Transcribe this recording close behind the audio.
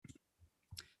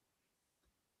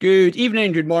Good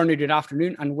evening, good morning, good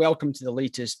afternoon, and welcome to the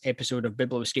latest episode of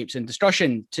Biblioscapes in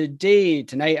Discussion.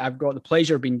 Tonight, I've got the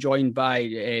pleasure of being joined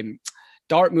by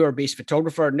Dartmoor-based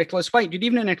photographer Nicholas White. Good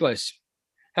evening, Nicholas.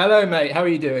 Hello, mate. How are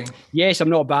you doing? Yes, I'm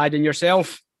not bad. And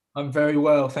yourself? I'm very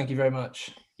well. Thank you very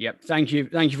much. Yep. Thank you.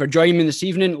 Thank you for joining me this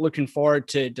evening. Looking forward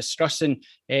to discussing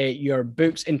your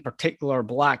books, in particular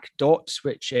Black Dots,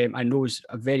 which I know is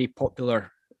a very popular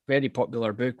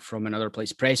book from Another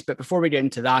Place Press. But before we get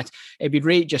into that, it'd be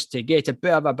great just to get a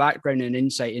bit of a background and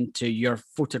insight into your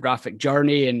photographic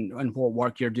journey and what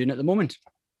work you're doing at the moment.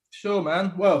 Sure,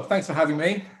 man. Well, thanks for having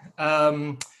me.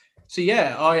 My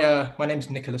name's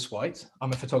Nicholas White.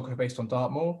 I'm a photographer based on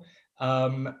Dartmoor.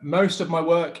 Most of my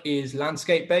work is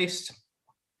landscape based,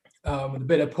 with a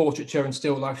bit of portraiture and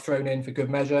still life thrown in for good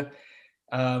measure.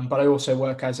 But I also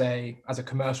work as a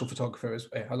commercial photographer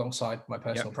alongside my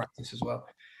personal practice as well.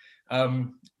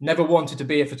 Never wanted to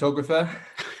be a photographer.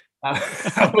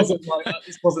 This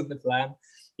wasn't the plan.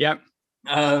 Yep.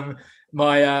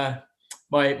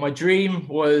 My dream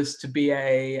was to be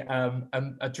a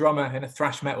drummer in a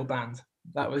thrash metal band.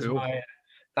 That was cool.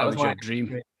 that was my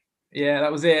dream. Yeah,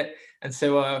 that was it. And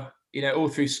so all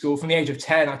through school, from the age of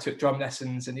 10, I took drum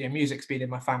lessons, and music's been in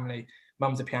my family.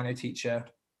 Mum's a piano teacher.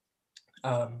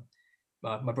 My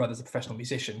brother's a professional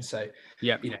musician, so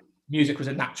music was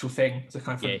a natural thing to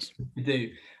kind of to do.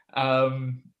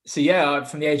 From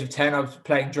the age of 10, I was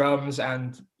playing drums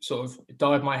and sort of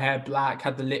dyed my hair black,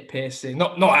 had the lip piercing.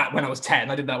 Not when I was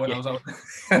 10. I did that when I was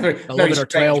 11 or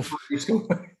 12.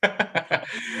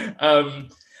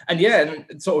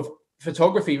 And sort of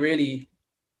photography really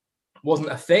wasn't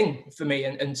a thing for me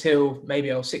until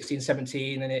maybe I was 16,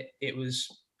 17, and it was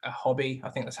a hobby. I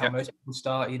think that's how most people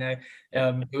start. It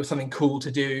was something cool to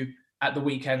do at the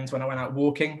weekends when I went out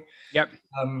walking.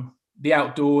 The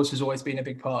outdoors has always been a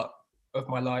big part of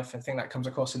my life. I think that comes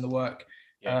across in the work.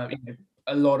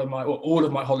 A lot of all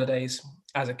of my holidays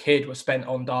as a kid were spent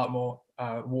on Dartmoor,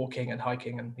 walking and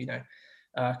hiking, and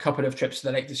a couple of trips to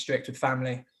the Lake District with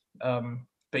family.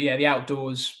 The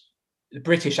outdoors, the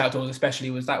British outdoors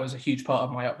especially, was a huge part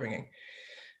of my upbringing.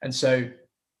 And so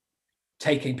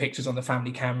taking pictures on the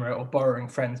family camera or borrowing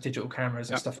friends' digital cameras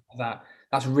and stuff like that,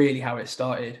 that's really how it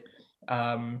started.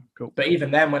 Cool. But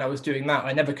even then, when I was doing that,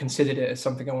 I never considered it as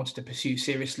something I wanted to pursue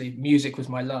seriously. Music was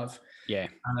my love.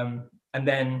 And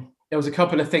then there was a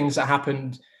couple of things that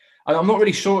happened. I'm not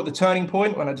really sure at the turning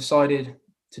point when I decided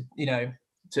to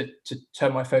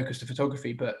turn my focus to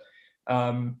photography, but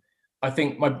I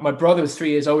think my brother was 3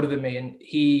 years older than me, and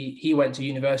he went to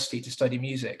university to study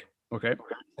music. Okay.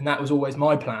 And that was always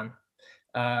my plan.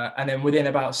 And then within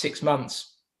about 6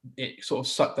 months, it sort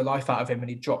of sucked the life out of him, and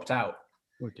he dropped out.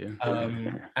 Oh dear.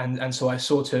 And so I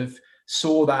sort of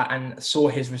saw that and saw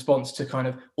his response to kind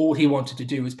of all he wanted to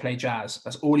do was play jazz.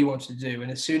 That's all he wanted to do.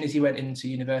 And as soon as he went into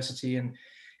university and,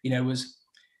 was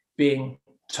being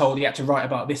told he had to write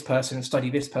about this person and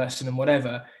study this person and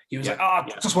whatever, he was I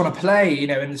just want to play,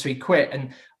 and so he quit.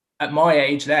 And at my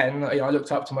age then, I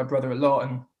looked up to my brother a lot,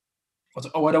 and I was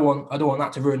like, I don't want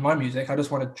that to ruin my music. I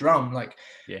just want to drum. I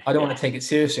don't want to take it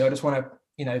seriously. I just want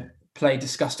to, play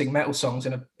disgusting metal songs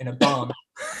in a barn.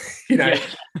 And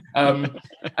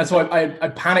so I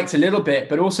panicked a little bit,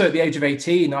 but also at the age of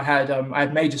 18, I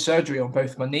had major surgery on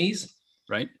both my knees.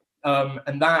 Right.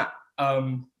 And that, I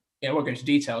won't go into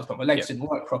details, but my legs didn't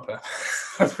work proper.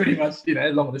 That's pretty much,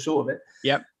 long and the short of it.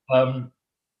 Yep.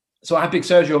 So I had big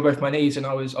surgery on both my knees, and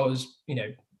I was,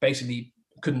 basically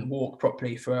couldn't walk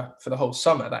properly for the whole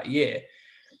summer that year.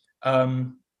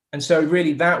 And so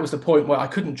really that was the point where I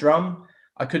couldn't drum.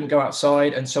 I couldn't go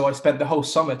outside. And so I spent the whole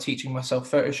summer teaching myself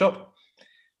Photoshop,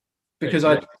 because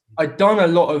I'd done a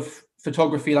lot of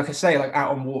photography, like I say, like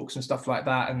out on walks and stuff like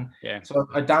that. And so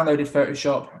I downloaded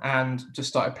Photoshop and just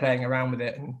started playing around with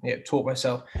it and taught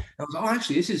myself. And I was like, oh,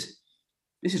 actually, this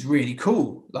is really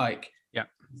cool.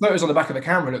 Photos on the back of the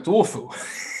camera looked awful,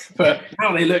 but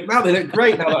now they look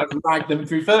great. Now that I've dragged them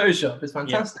through Photoshop, it's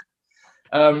fantastic.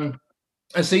 And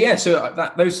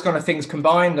so those kind of things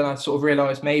combined, and I sort of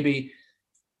realized maybe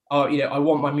I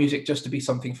want my music just to be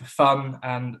something for fun,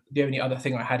 and the only other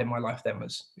thing I had in my life then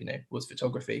was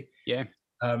photography.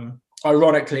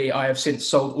 Ironically, I have since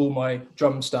sold all my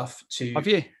drum stuff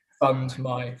to fund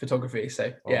my photography.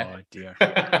 So oh dear.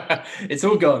 It's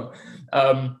all gone.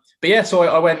 So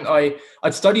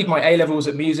I'd studied my A levels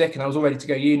at music, and I was all ready to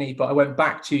go uni, but I went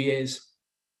back 2 years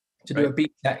to do a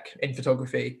BTEC in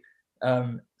photography.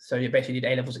 So you basically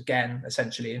did A levels again,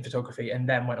 essentially, in photography, and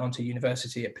then went on to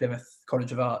university at Plymouth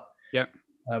College of Art.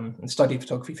 And studied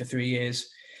photography for 3 years.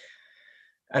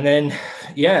 And then,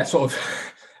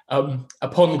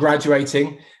 upon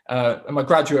graduating, my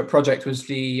graduate project was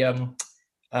the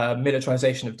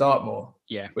militarization of Dartmoor,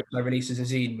 Yeah. which I released as a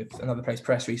zine with Another Place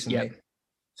Press recently. Yep.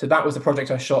 So that was the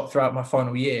project I shot throughout my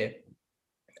final year.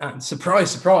 And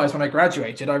surprise, surprise, when I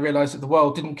graduated, I realized that the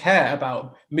world didn't care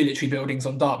about military buildings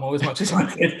on Dartmoor as much as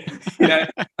I did.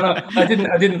 I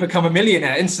didn't become a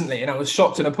millionaire instantly, and I was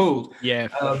shocked and appalled. Yeah.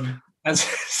 And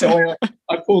so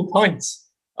I pulled pints.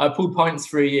 I pulled pints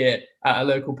for a year at a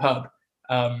local pub,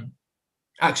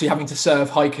 actually having to serve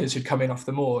hikers who'd come in off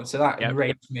the moor. So that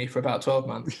enraged me for about 12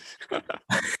 months.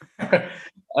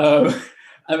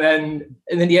 And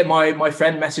then yeah, my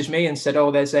friend messaged me and said, "Oh,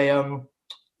 there's a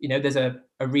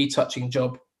retouching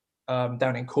job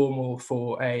down in Cornwall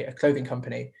for a clothing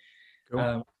company.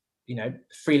 Cool.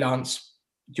 Freelance.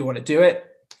 Do you want to do it?"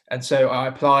 And so I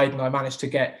applied, and I managed to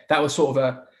get. That was sort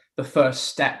of the first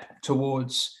step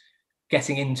towards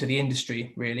getting into the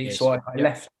industry, really. Yes. So I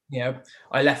left.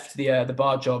 I left the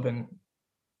bar job and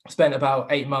spent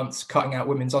about 8 months cutting out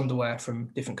women's underwear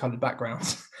from different coloured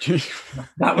backgrounds.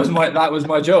 that was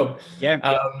my job.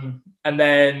 Yeah. And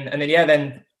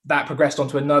then that progressed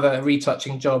onto another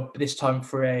retouching job, this time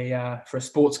for a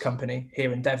sports company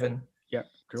here in Devon. Yeah,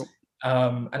 cool.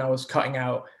 And I was cutting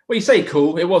out. Well, you say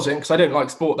cool. It wasn't, because I don't like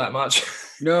sport that much.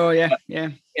 No, yeah.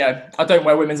 I don't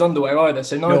wear women's underwear either,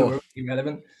 so neither were really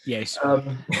relevant. Yes.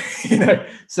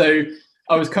 So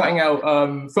I was cutting out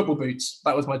football boots.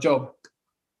 That was my job.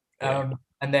 And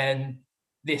then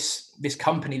this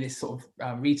company, this sort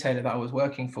of retailer that I was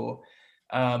working for,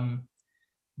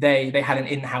 they had an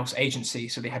in-house agency.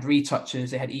 So they had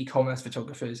retouchers, they had e-commerce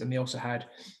photographers, and they also had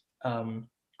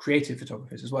creative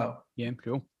photographers as well. Yeah,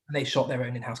 cool. And they shot their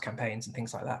own in-house campaigns and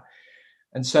things like that.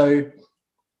 And so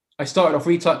I started off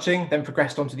retouching, then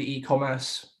progressed onto the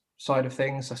e-commerce side of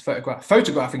things. I was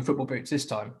photographing football boots this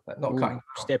time, but not cutting.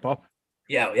 Step up.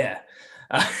 Yeah.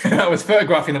 I was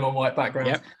photographing them on white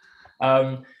backgrounds.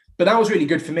 Yep. But that was really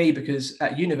good for me, because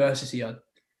at university I'd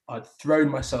thrown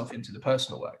myself into the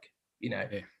personal work.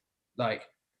 Like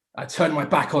I turned my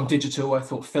back on digital. I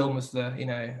thought film was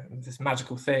this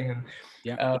magical thing, and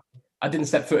I didn't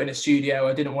step foot in a studio.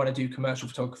 I didn't want to do commercial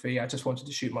photography. I just wanted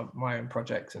to shoot my own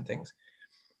projects and things.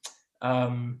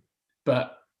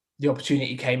 But the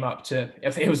opportunity came up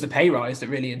if it was the pay rise that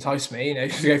really enticed me,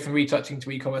 to go from retouching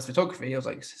to e-commerce photography. I was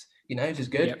like, this is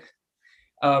good.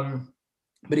 Yep.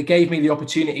 But it gave me the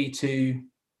opportunity to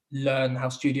learn how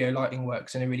studio lighting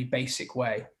works in a really basic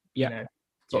way.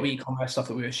 E-commerce stuff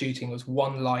that we were shooting was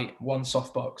one light, one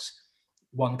softbox,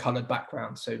 one colored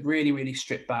background. So really, really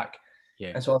stripped back.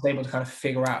 Yeah. And so I was able to kind of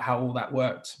figure out how all that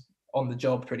worked on the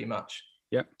job pretty much.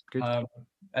 Yeah. Good.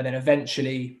 And then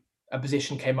eventually a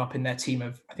position came up in their team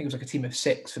of, I think it was like a team of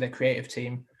 6 for their creative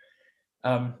team.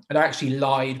 And I actually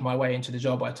lied my way into the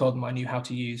job. I told them I knew how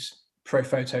to use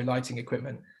Profoto lighting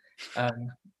equipment.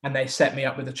 And they set me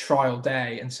up with a trial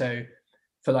day. And so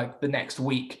for like the next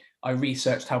week, I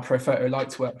researched how Profoto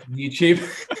lights work on YouTube.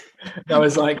 And I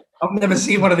was like, I've never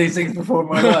seen one of these things before in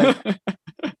my life.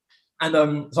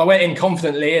 And so I went in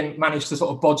confidently and managed to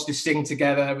sort of bodge this thing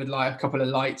together with like a couple of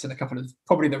lights and a couple of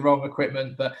probably the wrong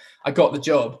equipment, but I got the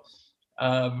job.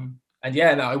 I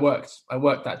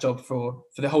worked that job for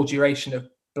the whole duration of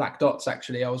Black Dots.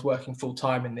 Actually, I was working full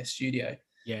time in this studio.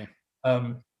 Yeah.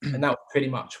 And that was pretty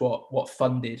much what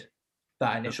funded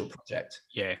that initial project.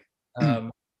 Yeah.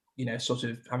 Sort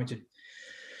of having to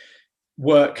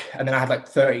work, and then I had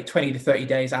like 20 to 30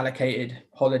 days allocated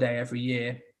holiday every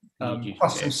year.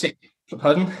 Plus some sick.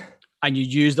 Pardon? And you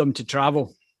use them to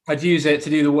travel? I'd use it to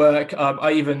do the work.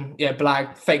 I even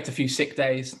faked a few sick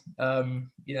days.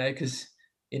 Because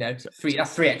that's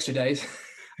 3 extra days.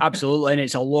 Absolutely, and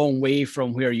it's a long way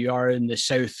from where you are in the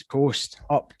south coast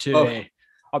up to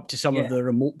some of the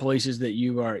remote places that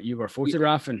you were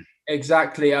photographing.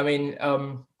 Exactly. I mean,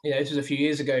 this was a few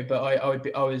years ago, but I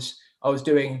was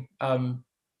doing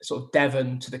sort of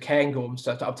Devon to the Cairngorm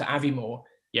stuff up to Aviemore.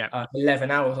 Yeah. 11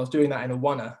 hours. I was doing that in a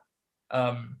oneer.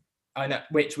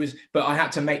 But I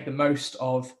had to make the most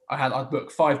of. I'd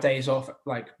book 5 days off,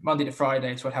 like Monday to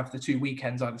Friday, so I'd have the 2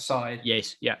 weekends either side.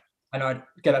 Yes. Yeah. And I'd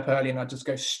get up early and I'd just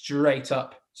go straight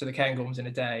up to the Cairngorms in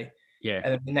a day. Yeah.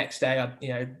 And then the next day,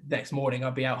 next morning,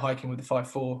 I'd be out hiking with the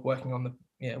 5.4, working on the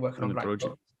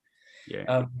project.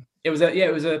 Yeah. It was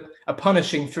a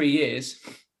punishing 3 years.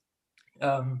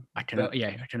 I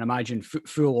can imagine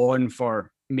full on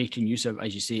for making use of,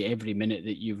 as you say, every minute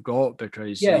that you've got,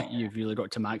 because you've really got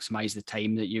to maximize the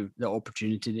time the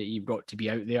opportunity that you've got to be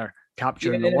out there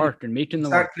capturing the work and making the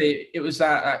work. Exactly. It was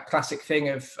that classic thing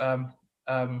of,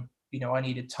 I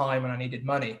needed time and I needed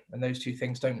money, and those two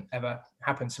things don't ever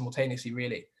happen simultaneously,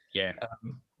 really. Yeah.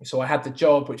 So I had the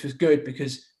job, which was good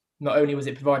because not only was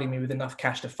it providing me with enough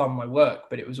cash to fund my work,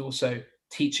 but it was also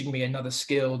teaching me another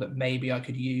skill that maybe I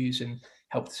could use and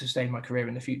help to sustain my career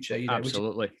in the future.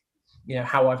 Absolutely. Which is,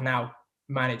 how I've now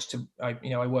managed to.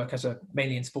 I work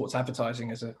mainly in sports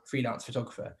advertising as a freelance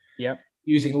photographer. Yeah.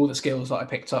 Using all the skills that I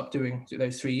picked up doing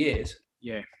those 3 years.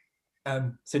 Yeah.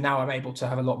 So now I'm able to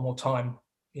have a lot more time,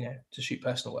 to shoot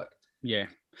personal work. Yeah.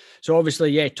 So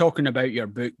obviously, talking about your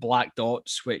book, Black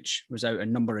Dots, which was out a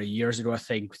number of years ago, I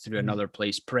think, through Another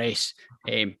Place Press.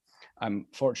 I'm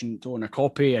fortunate to own a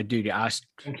copy. I do get asked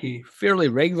fairly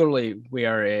regularly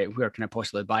where can I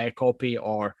possibly buy a copy,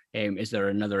 or is there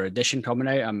another edition coming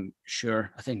out? I'm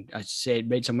sure. I think I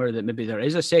read somewhere that maybe there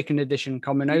is a second edition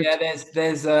coming out. Yeah,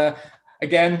 there's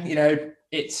again,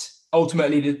 it's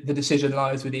ultimately the decision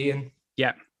lies with Ian.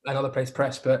 Yeah. Another Place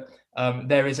Press, but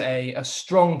there is a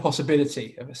strong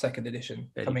possibility of a second edition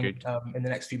coming in the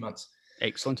next few months.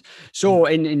 Excellent. So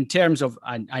in terms of,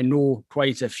 I know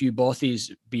quite a few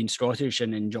bothies being Scottish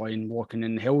and enjoying walking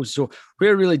in the hills. So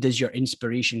where really does your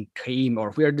inspiration came,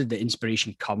 or where did the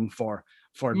inspiration come for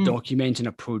documenting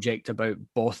a project about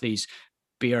bothies,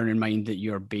 bearing in mind that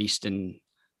you're based in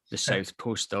the south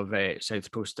coast of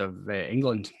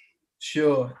England?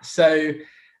 Sure. So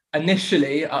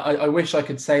initially, I wish I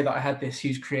could say that I had this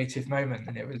huge creative moment,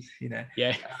 and it was,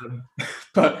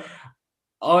 but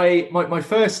my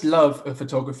first love of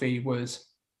photography was,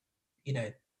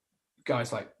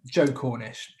 guys like Joe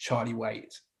Cornish, Charlie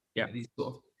Waite, these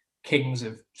sort of kings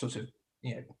of sort of,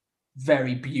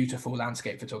 very beautiful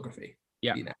landscape photography.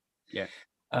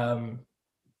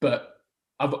 But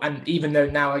and even though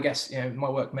now I guess my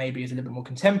work maybe is a little bit more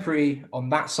contemporary on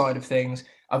that side of things,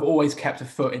 I've always kept a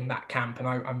foot in that camp, and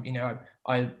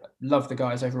I love the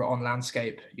guys over at On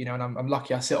Landscape, and I'm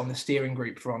lucky I sit on the steering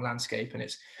group for On Landscape,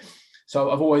 and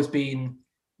so I've always been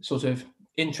sort of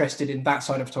interested in that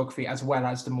side of photography as well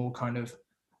as the more kind of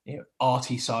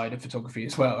arty side of photography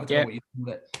as well. I don't know what you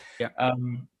call it. Yeah.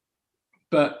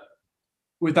 But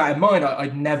with that in mind,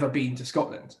 I'd never been to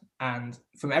Scotland, and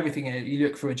from everything you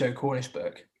look through a Joe Cornish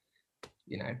book,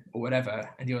 or whatever,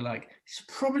 and you're like, you should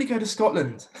probably go to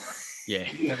Scotland. Yeah.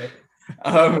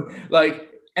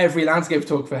 Like every landscape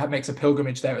photographer makes a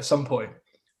pilgrimage there at some point.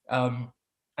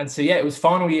 And so, it was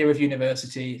final year of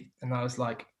university, and I was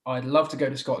like, I'd love to go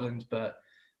to Scotland, but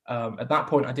at that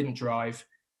point I didn't drive,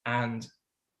 and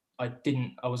I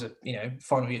was a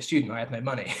final year student. I had no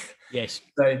money. Yes.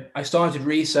 So I started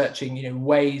researching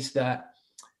ways that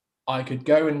I could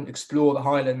go and explore the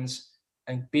Highlands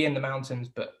and be in the mountains,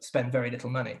 but spend very little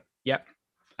money. Yep.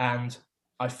 And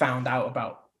I found out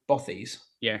about bothies.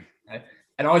 Yeah.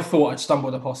 And I thought I'd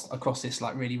stumbled across this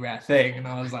like really rare thing. And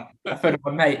I was like, I phoned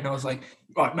my mate and I was like,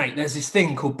 right, mate, there's this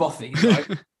thing called bothies,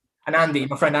 right? And Andy,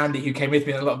 my friend Andy, who came with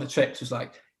me on a lot of the trips, was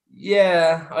like,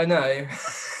 yeah, I know. I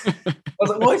was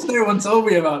like, why has no one told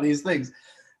me about these things?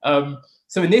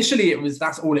 So initially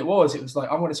that's all it was. It was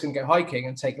like, I'm just going to go hiking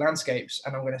and take landscapes,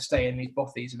 and I'm going to stay in these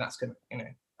bothies, and that's going to,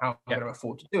 how I'm going to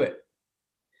afford to do it.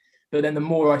 But then the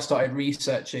more I started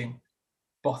researching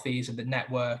bothies and the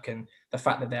network and the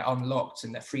fact that they're unlocked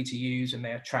and they're free to use and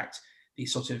they attract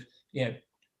these sort of,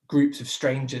 groups of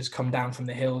strangers come down from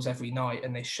the hills every night,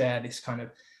 and they share this kind of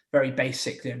very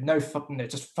basic,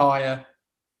 just fire,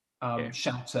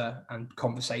 shelter and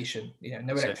conversation,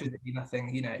 no electricity,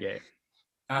 nothing,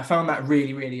 I found that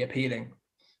really, really appealing.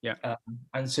 Yeah.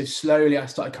 And so slowly I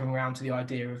started coming around to the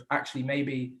idea of actually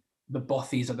maybe the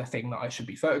bothies are the thing that I should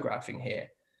be photographing here,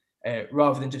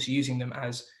 rather than just using them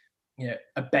as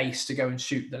a base to go and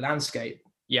shoot the landscape.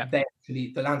 Yeah.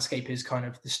 The landscape is kind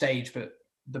of the stage, but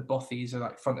the bothies are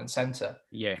like front and center.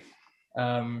 Yeah.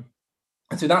 And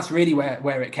so that's really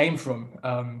where it came from.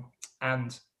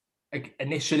 And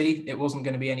initially it wasn't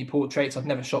going to be any portraits. I've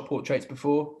never shot portraits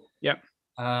before. Yeah.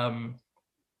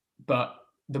 But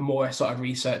the more I started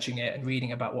researching it and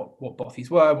reading about what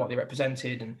bothies were, what they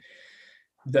represented, and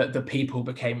the people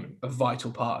became a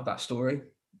vital part of that story.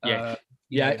 Yeah.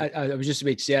 I was just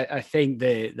about to say, I think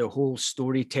the whole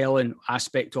storytelling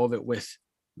aspect of it, with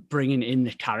bringing in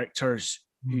the characters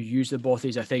who use the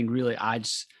bothies, I think really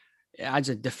adds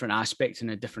a different aspect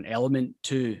and a different element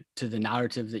to the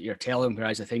narrative that you're telling.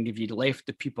 Whereas I think if you'd left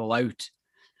the people out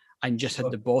and just had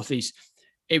the bothies,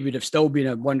 it would have still been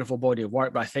a wonderful body of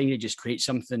work. But I think it just creates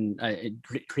something.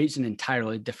 It creates an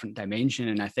entirely different dimension.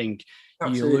 And I think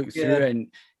you look through and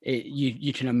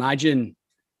you can imagine.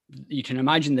 You can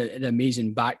imagine the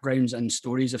amazing backgrounds and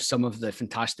stories of some of the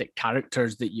fantastic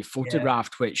characters that you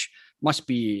photographed, which must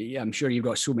be, I'm sure you've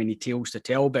got so many tales to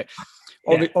tell, but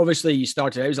obviously you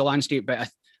started out as a landscape, but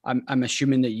I'm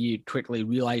assuming that you quickly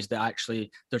realized that actually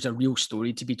there's a real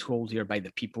story to be told here by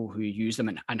the people who use them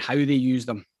and how they use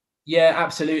them. Yeah,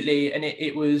 absolutely. And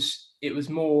it was it was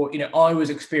more, I was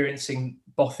experiencing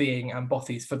bothying and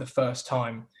bothies for the first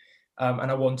time.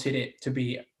 And I wanted it to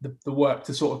be the work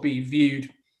to sort of be viewed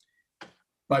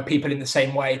by people in the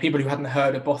same way. People who hadn't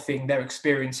heard of bothying, they're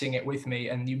experiencing it with me,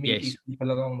 and you meet these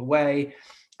people along the way,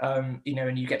 and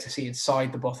you get to see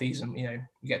inside the bothies, and you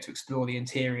get to explore the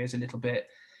interiors a little bit.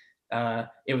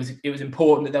 It was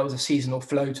important that there was a seasonal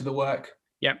flow to the work.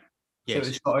 Yep. Yes. So it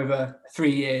was shot over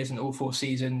 3 years and all 4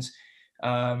 seasons.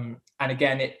 And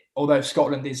again, although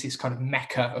Scotland is this kind of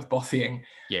mecca of bothying,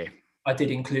 I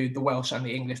did include the Welsh and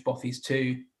the English bothies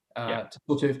too, to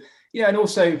sort of, and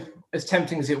also, as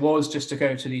tempting as it was just to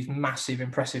go to these massive,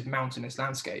 impressive mountainous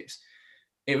landscapes,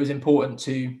 it was important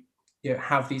to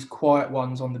have these quiet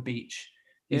ones on the beach,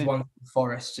 these ones in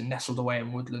forests and nestled away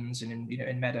in woodlands and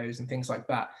in meadows and things like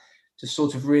that, to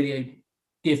sort of really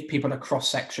give people a cross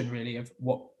section really of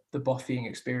what the bothying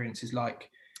experience is like,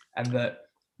 and that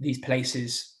these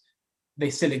places,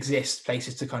 they still exist,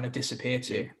 places to kind of disappear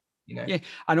to.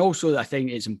 And also I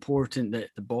think it's important that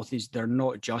the bothies, they're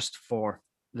not just for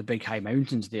the big high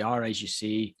mountains. They are, as you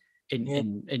say,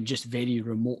 in just very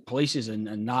remote places,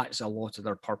 and that's a lot of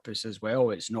their purpose as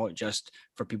well. It's not just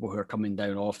for people who are coming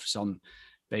down off some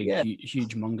big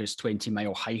huge humongous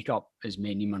 20-mile hike up as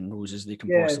many Munros as they can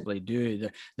possibly do.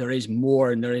 There is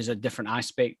more, and there is a different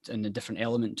aspect and a different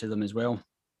element to them as well.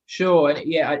 Sure. And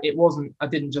it wasn't, I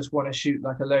didn't just want to shoot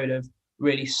like a load of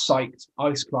really psyched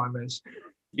ice climbers.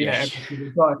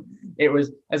 It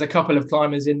was, there's a couple of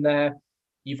climbers in there.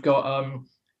 You've got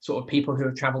sort of people who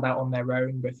have traveled out on their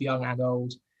own, both young and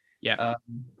old.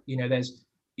 There's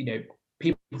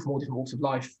people from all different walks of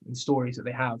life and stories that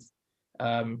they have.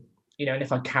 And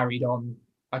if I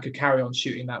could carry on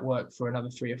shooting that work for another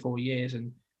 3 or 4 years,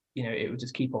 and it would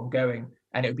just keep on going,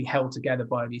 and it would be held together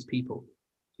by these people.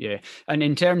 Yeah. And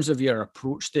in terms of your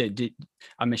approach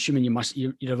I'm assuming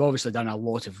you've obviously done a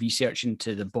lot of research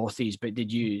into the bothies, but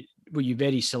were you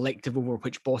very selective over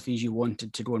which bothies you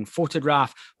wanted to go and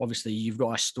photograph? Obviously you've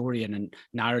got a story and a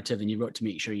narrative, and you've got to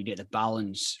make sure you get the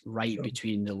balance right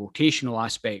between the locational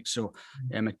aspects. So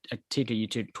I take it you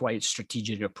took quite a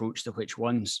strategic approach to which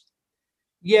ones.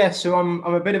 Yeah, so I'm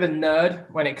a bit of a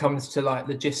nerd when it comes to like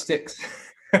logistics.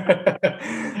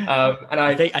 And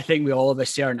I think we all have a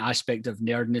certain aspect of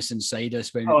nerdness inside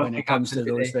us when it comes to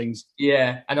those things.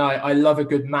 Yeah, and I love a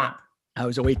good map. I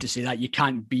was a way to say that you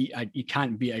can't beat a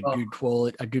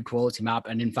good quality map,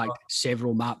 and in fact,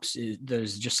 several maps.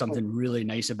 There's just something really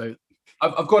nice about.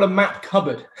 I've got a map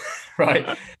cupboard,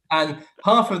 right, and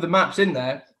half of the maps in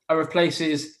there are of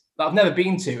places that I've never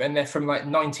been to, and they're from like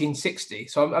 1960.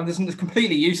 So I'm just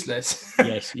completely useless.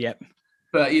 Yes. Yep.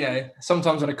 But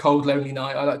sometimes on a cold, lonely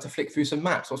night, I like to flick through some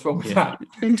maps. What's wrong with that?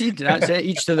 Indeed, that's it.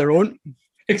 Each to their own.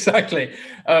 Exactly.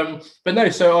 But no,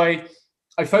 so I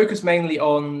focused mainly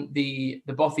on the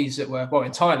bothies that were,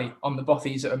 entirely on the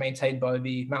bothies that were maintained by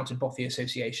the Mountain Bothy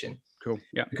Association. Cool.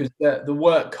 Yeah. Because the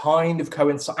work kind of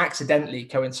accidentally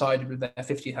coincided with their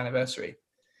 50th anniversary.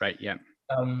 Right. Yeah.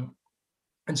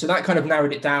 And so that kind of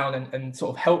narrowed it down and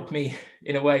sort of helped me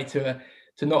in a way to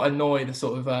not annoy the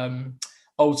sort of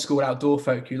old school outdoor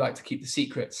folk who like to keep the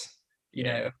secrets,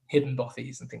 hidden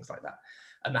bothies and things like that,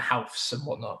 and the house and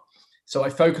whatnot. So I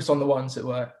focused on the ones that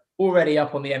were already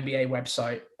up on the MBA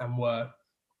website and were,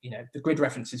 the grid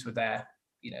references were there,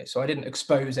 so I didn't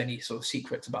expose any sort of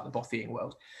secrets about the bothying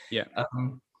world. Yeah.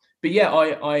 But yeah,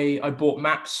 I bought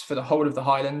maps for the whole of the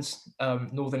Highlands,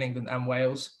 Northern England and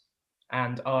Wales,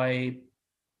 and I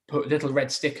put little red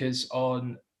stickers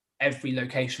on every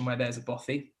location where there's a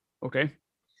bothy. Okay.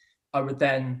 I would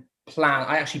then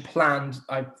I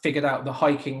figured out the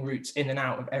hiking routes in and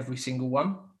out of every single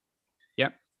one.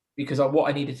 Yep. Because what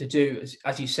I needed to do is,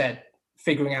 as you said,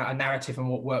 figuring out a narrative and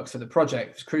what works for the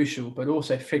project was crucial, but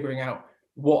also figuring out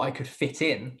what I could fit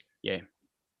in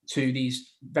to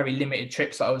these very limited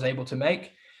trips that I was able to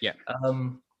make. Yeah.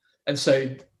 And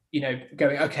so,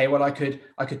 going, okay, well, I could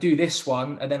do this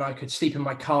one, and then I could sleep in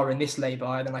my car in this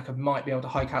lay-by, and then I might be able to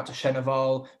hike out to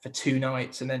Chenaval for 2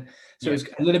 nights, and then there's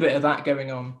a little bit of that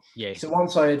going on. Yeah. So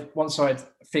once I'd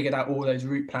figured out all those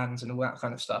route plans and all that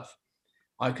kind of stuff,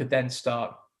 I could then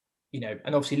start,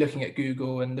 and obviously looking at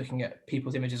Google and looking at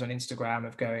people's images on Instagram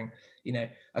of going,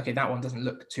 okay, that one doesn't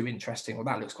look too interesting, or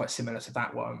that looks quite similar to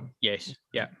that one. Yes.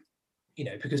 Yeah.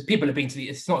 Because people have been to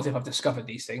it's not as if I've discovered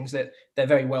these things, that they're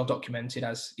very well documented,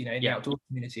 as in the outdoor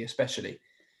community especially.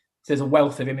 So there's a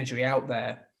wealth of imagery out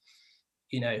there,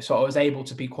 so I was able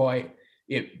to be quite,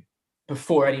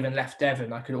 before I even left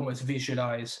Devon, I could almost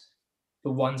visualize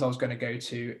the ones I was going to go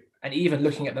to, and even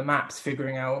looking at the maps,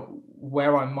 figuring out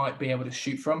where I might be able to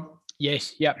shoot from.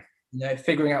 Yes. Yep.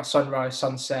 Figuring out sunrise,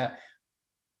 sunset,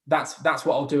 that's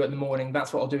what I'll do at the morning.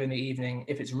 That's what I'll do in the evening.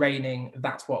 If it's raining,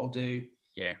 that's what I'll do.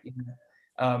 Yeah. You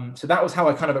know? So that was how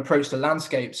I kind of approached the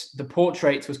landscapes. The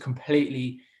portraits was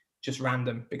completely just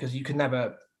random, because you can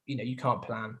never, you can't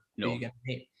plan who you're going to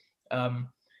meet.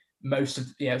 Most of,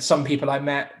 some people I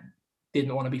met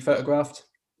didn't want to be photographed,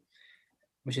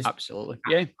 which is absolutely,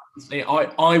 yeah.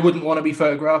 I wouldn't want to be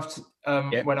photographed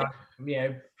when I'm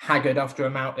haggard after a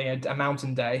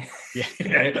mountain day.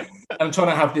 Yeah. I'm trying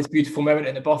to have this beautiful moment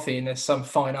in the bothy, and there's some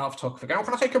fine art photographer going, "Oh,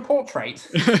 can I take a portrait?"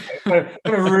 It kind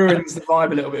of ruins the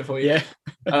vibe a little bit for you.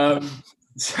 Yeah.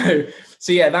 So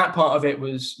yeah, that part of it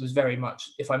was very much,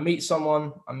 if I meet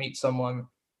someone, I meet someone.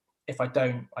 If I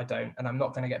don't, I don't, and I'm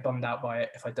not going to get bummed out by it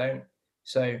if I don't.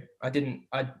 So I didn't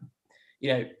want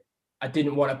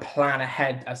to plan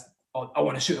ahead as, oh, I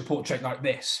want to shoot a portrait like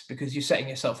this, because you're setting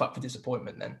yourself up for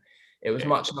disappointment then. It was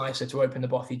much nicer to open the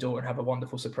bothy door and have a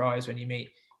wonderful surprise when you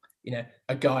meet,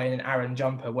 a guy in an Aran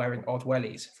jumper wearing odd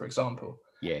wellies, for example.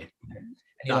 Yeah.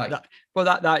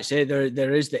 That's it.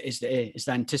 There is the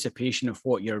anticipation of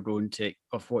what you're going to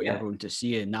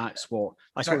see, and that's what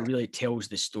really tells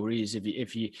the story. Is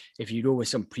if you go with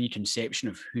some preconception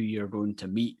of who you're going to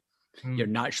meet, you're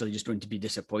naturally just going to be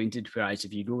disappointed. Whereas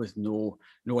if you go with no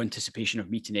anticipation of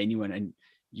meeting anyone, and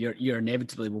you're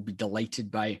inevitably will be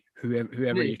delighted by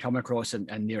whoever you come across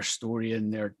and their story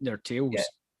and their tales. Yeah,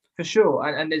 for sure.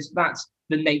 And that's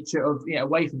the nature of,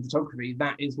 away from photography,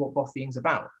 that is what bothying's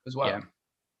about as well. Yeah.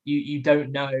 You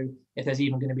don't know if there's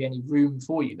even going to be any room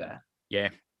for you there. Yeah.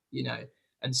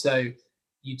 And so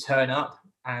you turn up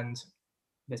and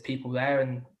there's people there,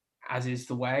 and as is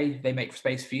the way, they make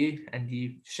space for you, and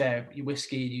you share your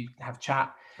whiskey, you have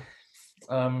chat.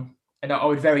 And I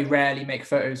would very rarely make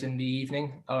photos in the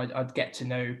evening. I'd get to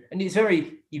know, and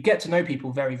you get to know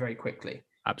people very, very quickly.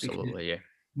 Absolutely, yeah.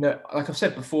 No, like I've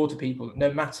said before to people,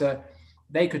 no matter,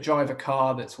 they could drive a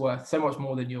car that's worth so much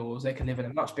more than yours. They can live in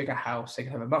a much bigger house. They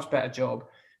can have a much better job.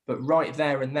 But right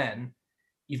there and then,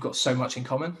 you've got so much in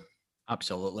common.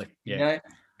 Absolutely, yeah.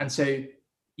 And so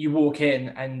you walk in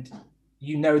and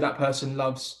that person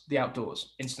loves the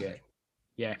outdoors instantly.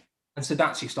 Yeah. And so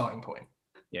that's your starting point.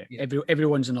 Yeah.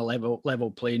 Everyone's in a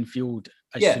level playing field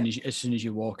as soon as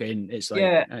you walk in. It's like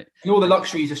and all the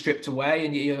luxuries are stripped away,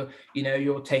 and you're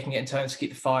taking it in turns to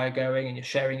keep the fire going, and you're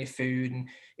sharing your food. And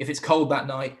if it's cold that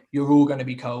night, you're all going to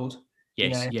be cold.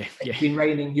 Yes, If it's been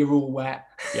raining, you're all wet.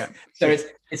 Yeah. So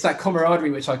it's that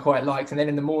camaraderie which I quite liked. And then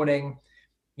in the morning,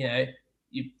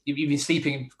 you've been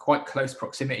sleeping in quite close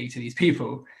proximity to these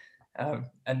people,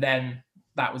 and then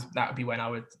that would be when I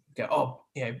would go, oh,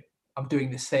 I'm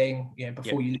doing this thing,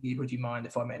 before you leave, would you mind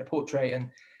if I made a portrait? And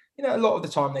a lot of the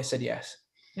time they said yes.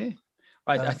 Yeah,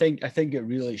 I think it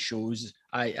really shows.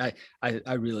 I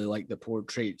really like the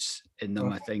portraits in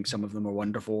them. I think some of them are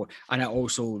wonderful, and I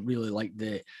also really like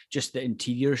the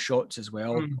interior shots as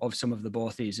well of some of the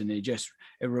bothies, and it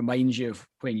reminds you of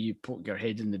when you poke your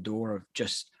head in the door of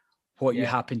just what you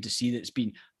happen to see that's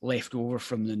been left over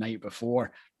from the night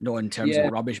before, not in terms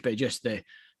of rubbish, but just the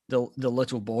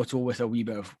little bottle with a wee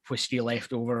bit of whiskey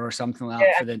left over or something like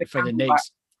that for the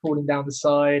next, falling down the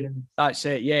side, and that's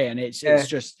it. And it's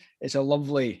a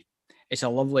lovely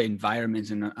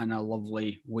environment and a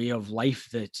lovely way of life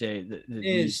that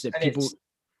people.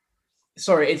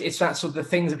 It's that sort of the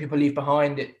things that people leave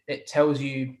behind. It tells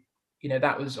you,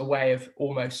 that was a way of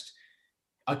almost.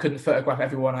 I couldn't photograph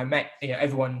everyone I met.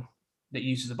 Everyone that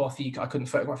uses the bothy, I couldn't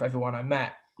photograph everyone I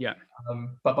met. Yeah.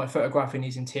 But by photographing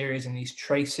these interiors and these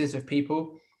traces of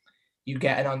people, you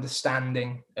get an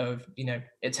understanding of,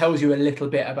 it tells you a little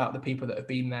bit about the people that have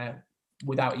been there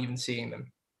without even seeing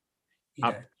them.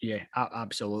 Yeah,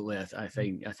 absolutely. I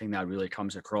think that really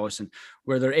comes across. And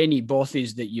were there any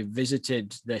bothies that you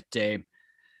visited that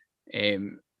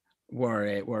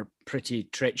were pretty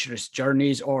treacherous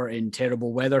journeys or in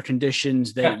terrible weather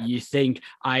conditions that you think,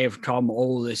 I have come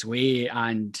all this way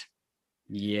and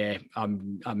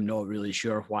I'm not really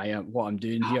sure what I'm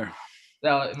doing here?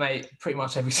 Well, mate, pretty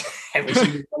much every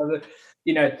single one of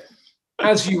it.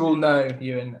 As you all know,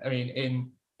 Ewan, I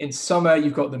mean, in summer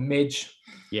you've got the midge.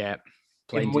 Yeah.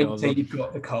 In winter you've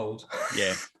got the cold.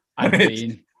 Yeah.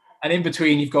 And in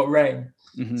between you've got rain.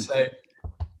 Mm-hmm. So,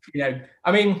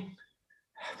 I mean,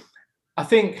 I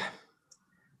think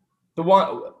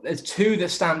there's two that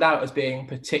stand out as being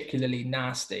particularly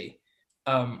nasty.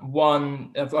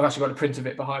 One, I've actually got a print of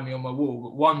it behind me on my wall,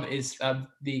 but one is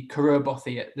the Karua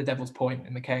bothy at the Devil's Point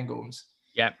in the Cairngorms.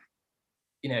 Yeah.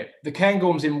 The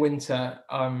Cairngorms in winter,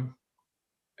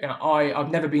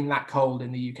 I've never been that cold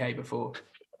in the UK before.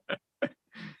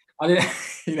 I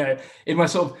didn't, in my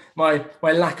sort of my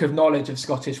lack of knowledge of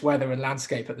Scottish weather and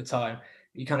landscape at the time,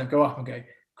 you kind of go up and go,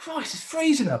 Christ, it's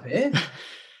freezing up here.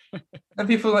 And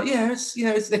people are like, yeah,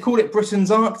 they call it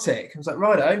Britain's Arctic. I was like,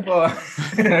 righto, well,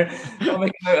 I'll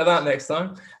make a note of that next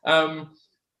time.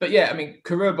 But yeah, I mean,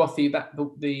 Karua Bothy,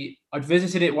 I'd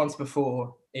visited it once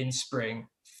before in spring,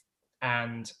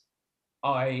 and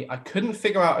I couldn't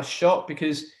figure out a shot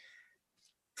because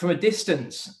from a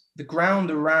distance, the ground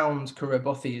around Karua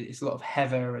Bothy is a lot of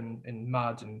heather and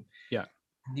mud, and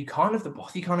the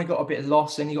Bothy kind of got a bit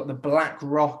lost, and you got the black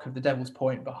rock of the Devil's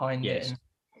Point behind it. And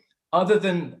other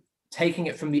than taking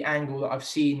it from the angle that I've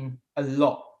seen a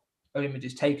lot of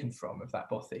images taken from of that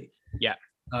Bothy,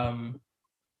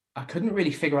 I couldn't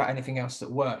really figure out anything else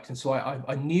that worked, and so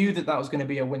I knew that was going to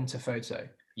be a winter photo.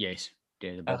 Yes,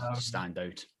 the Bothy to stand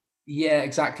out. Yeah,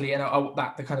 exactly, and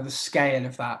the kind of the scale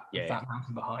of that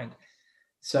mountain behind.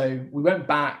 So we went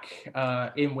back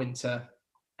in winter,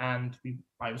 and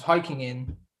I was hiking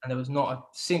in, and there was not a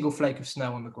single flake of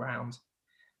snow on the ground.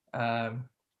 I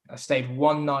stayed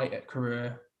one night at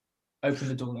Karua,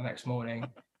 opened the door the next morning.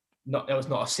 There was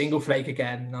not a single flake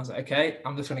again, and I was like, okay,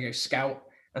 I'm just going to go scout.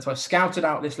 And so I scouted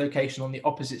out this location on the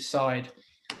opposite side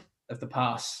of the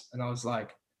pass, and I was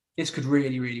like, this could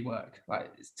really, really work.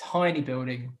 Like, it's a tiny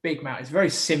building, big mountain. It's a very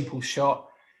simple shot,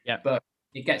 but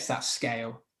it gets that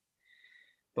scale.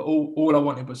 But all I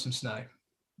wanted was some snow.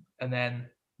 And then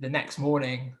the next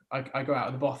morning, I go out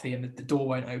of the Bothy, and the door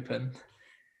won't open.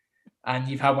 And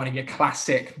you've had one of your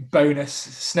classic bonus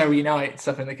snowy nights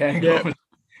up in the Cairngorms.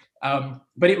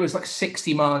 But it was like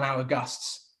 60-mile-an-hour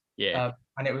gusts.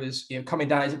 And it was coming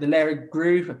down. Is it the Lerrig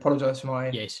Groove? I apologise for my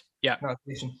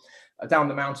pronunciation. Down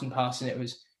the mountain pass, and it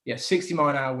was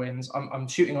 60-mile-an-hour winds. I'm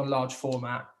shooting on large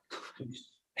format.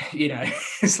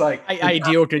 It's like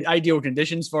ideal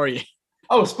conditions for you.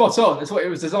 Oh, spot on. That's what it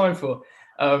was designed for.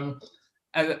 And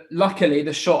luckily,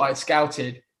 the shot I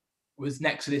scouted was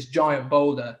next to this giant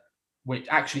boulder, which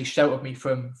actually sheltered me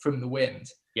from the wind.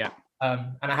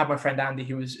 And I had my friend Andy,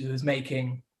 who was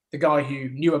making, the guy who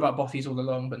knew about Bothies all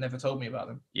along but never told me about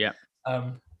them.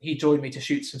 He joined me to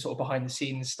shoot some sort of behind the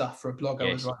scenes stuff for a blog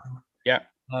I was writing.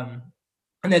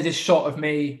 And there's this shot of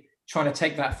me trying to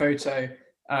take that photo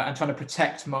and trying to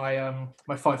protect my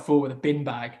my 5.4 with a bin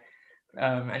bag.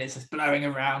 And it's just blowing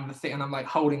around the thing, and I'm like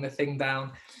holding the thing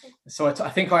down. So I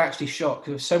think I actually shot, because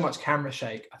there was so much camera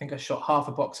shake, I think I shot half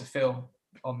a box of film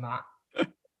on that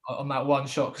one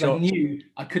shot, because I knew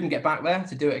I couldn't get back there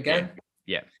to do it again.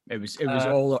 It was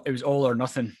all or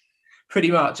nothing, pretty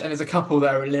much. And there's a couple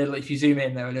that are a little, if you zoom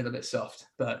in, they're a little bit soft,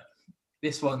 but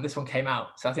this one came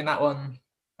out. So I think that one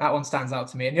stands out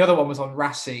to me. And the other one was on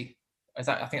Rassi. I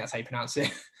think that's how you pronounce it.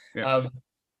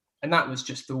 And that was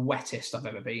just the wettest I've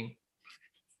ever been.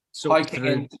 Hiking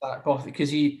into that Bothy,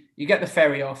 because you get the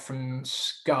ferry off from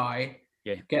Skye,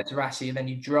 get to Rassi, and then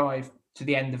you drive to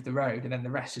the end of the road, and then the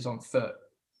rest is on foot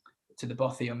to the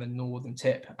Bothy on the northern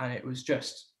tip. And it was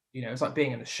just, it was like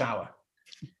being in the shower.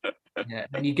 And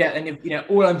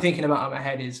all I'm thinking about in my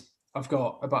head is I've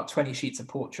got about 20 sheets of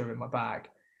Portra in my bag.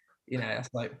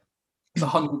 That's like, it's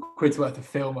 100 quid's worth of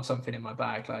film or something in my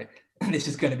bag. Like, this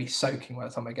is going to be soaking by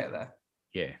the time I get there.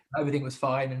 Everything was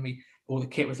fine, and all the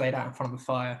kit was laid out in front of the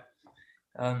fire.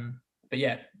 But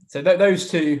so those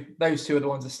two are the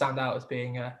ones that stand out as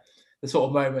being the sort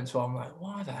of moments where I'm like,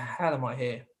 why the hell am I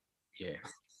here?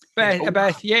 But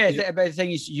the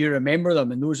thing is, you remember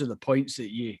them, and those are the points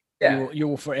that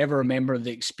you'll forever remember,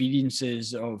 the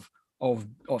experiences of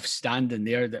standing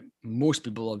there that most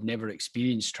people have never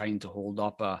experienced, trying to hold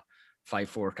up a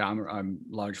 5.4 camera,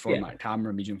 large format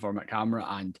camera, medium format camera,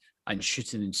 and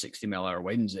shooting in 60-mile-an-hour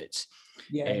winds. It's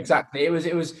exactly. It was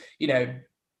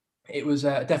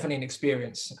definitely an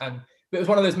experience, and it was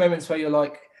one of those moments where you're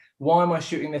like, why am I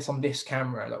shooting this on this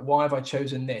camera? Like, why have I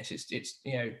chosen this? It's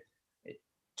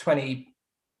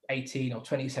 2018 or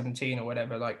 2017 or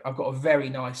whatever. Like, I've got a very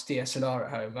nice DSLR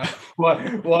at home. Like,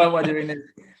 why am I doing this?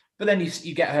 But then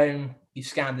you get home, you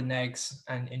scan the negs,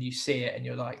 and you see it, and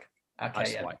you're like,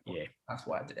 okay, that's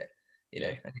why I did it.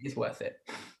 And it's worth it.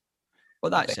 Well,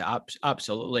 that's it,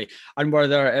 absolutely. And are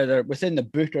there within the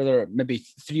book, are there maybe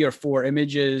 3 or 4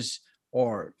 images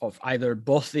or of either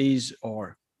Bothies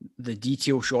or the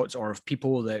detail shots, or of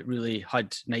people that really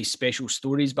had nice special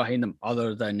stories behind them,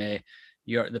 other than the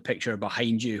picture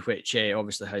behind you, which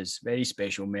obviously has very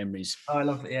special memories? Oh, I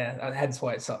love it. Hence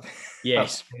why it's up.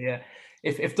 Yes.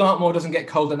 If Dartmoor doesn't get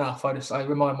cold enough, I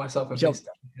remind myself of this.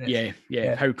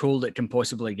 How cold it can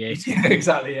possibly get.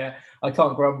 Exactly. I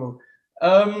can't grumble.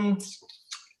 I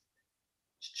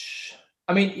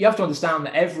mean, you have to understand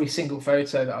that every single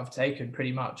photo that I've taken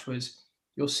pretty much was,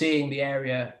 you're seeing the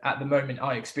area at the moment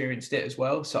I experienced it as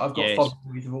well. So I've got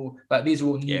photos of all, these are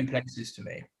all new places to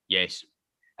me. Yes.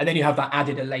 And then you have that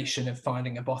added elation of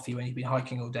finding a bothy when you've been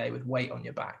hiking all day with weight on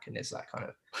your back, and it's that kind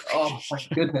of, oh thank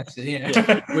goodness, you know.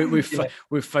 Yeah,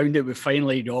 we've found it. We've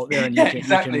finally got there, and Yeah, you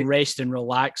exactly. can rest and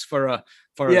relax for a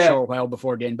Yeah. short while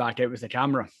before getting back out with the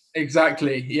camera.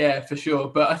 Exactly, yeah, for sure.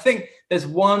 But I think there's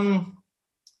one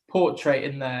portrait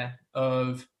in there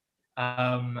of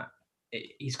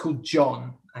he's called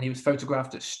John, and he was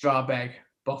photographed at Strabeg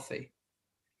Bothy.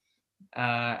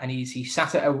 And he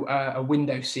sat at a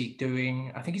window seat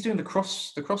doing, I think he's doing the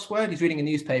crossword. He's reading a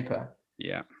newspaper.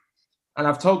 Yeah. And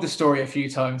I've told this story a few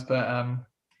times, but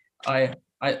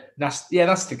that's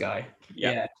the guy.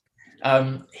 Yeah.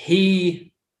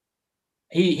 He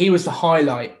was the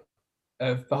highlight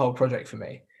of the whole project for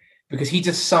me, because he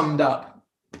just summed up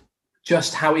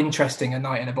just how interesting a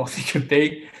night in a bothy could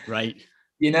be. Right.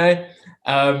 You know?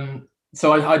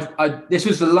 So I this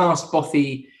was the last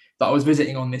bothy that I was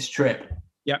visiting on this trip.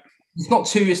 Yeah. It's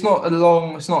not a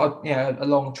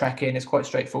long trek in, it's quite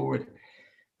straightforward.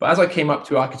 But as I came up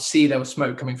to it, I could see there was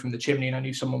smoke coming from the chimney, and I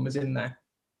knew someone was in there.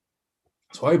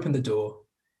 So I opened the door,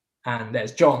 and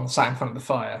there's John sat in front of the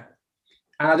fire.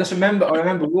 And I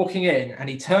remember walking in, and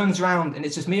he turns around, and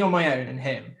it's just me on my own and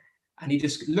him. And he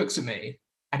just looks at me,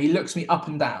 and he looks me up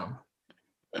and down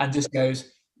and just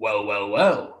goes, well, well,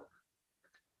 well.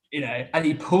 You know, and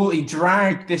he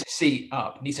dragged this seat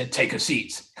up, and he said, take a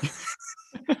seat.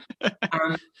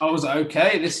 And I was like,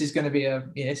 okay, this is going to be a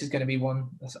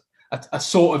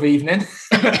sort of evening.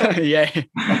 Yeah,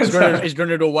 it's going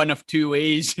to go one of two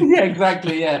ways. Yeah,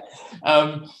 exactly. Yeah.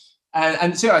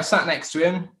 And so I sat next to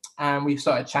him, and we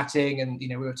started chatting, and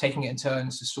we were taking it in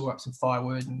turns to store up some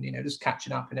firewood, and just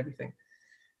catching up and everything.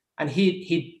 And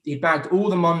he bagged all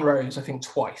the Munros, I think,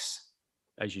 twice,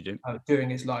 as you do, during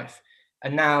his life.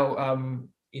 And now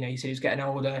he said he's getting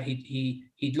older.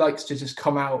 He likes to just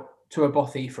come out to a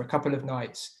bothy for a couple of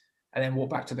nights and then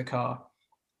walk back to the car,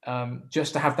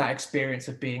 just to have that experience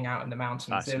of being out in the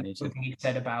mountains. There's something he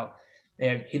said about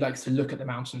he likes to look at the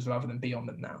mountains rather than be on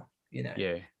them now.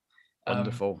 Yeah,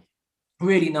 wonderful,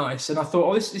 really nice. And I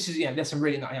thought, this is there's some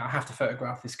really nice. I have to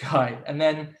photograph this guy. And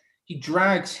then he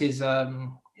drags his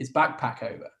backpack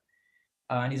over.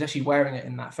 And he's actually wearing it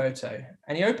in that photo.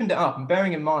 And he opened it up, and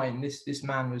bearing in mind this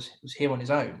man was here on his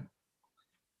own,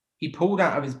 he pulled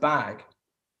out of his bag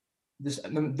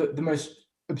the most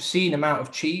obscene amount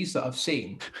of cheese that I've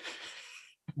seen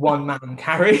one man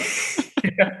carry.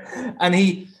 And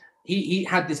he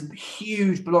had this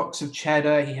huge blocks of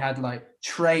cheddar. He had like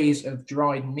trays of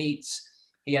dried meats.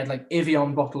 He had like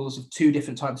Evian bottles of 2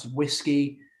 different types of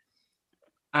whiskey.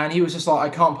 And he was just like,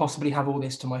 I can't possibly have all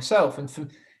this to myself. And for,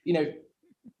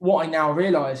 what I now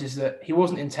realize is that he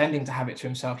wasn't intending to have it to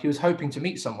himself. He was hoping to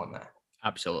meet someone there.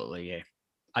 Absolutely, yeah,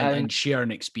 and share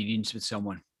an experience with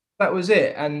someone. That was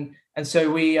it. And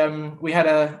so we had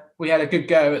a good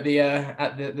go at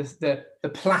the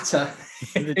platter,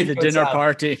 the dinner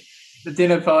party. The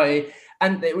dinner party,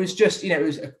 and it was just it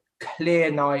was a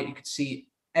clear night. You could see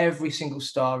every single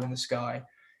star in the sky.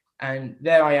 And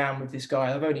there I am with this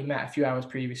guy I've only met a few hours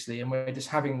previously, and we're just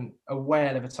having a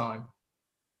whale of a time.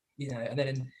 And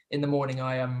then in the morning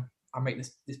I make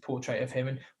this portrait of him,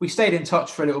 and we stayed in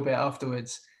touch for a little bit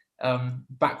afterwards,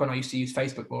 back when I used to use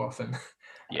Facebook more often.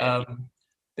 Yeah.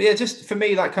 But yeah, just for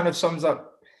me, that kind of sums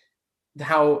up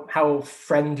how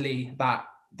friendly that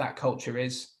culture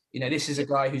is. This is a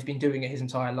guy who's been doing it his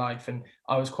entire life, and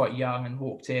I was quite young and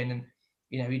walked in, and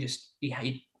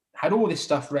he had all this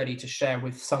stuff ready to share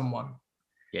with someone.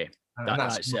 Yeah.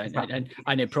 That's it.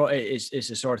 And it's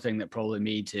the sort of thing that probably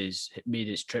made his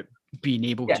trip being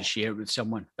able to share it with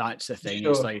someone. That's the thing.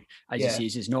 Sure. It's like, as you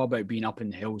say, it's not about being up in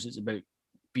the hills. It's about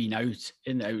being out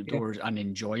in the outdoors and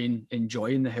enjoying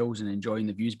the hills and enjoying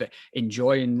the views, but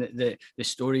enjoying the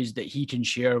stories that he can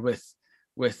share with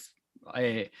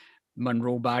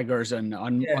Munro baggers and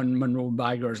un-Munro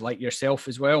baggers like yourself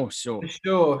as well. So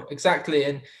sure, exactly.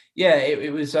 And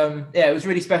it was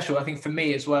really special. I think for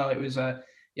me as well, it was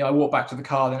I walked back to the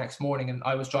car the next morning, and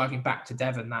I was driving back to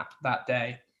Devon that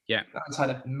day. Yeah, I just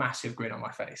had a massive grin on my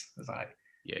face. I was like,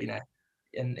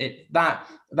 and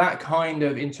that kind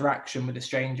of interaction with a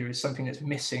stranger is something that's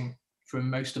missing from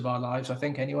most of our lives, I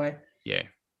think, anyway. Yeah.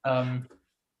 And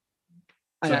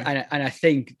I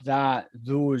think that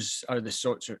those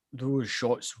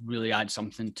shots really add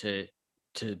something to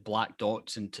Black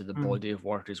Dots and to the body of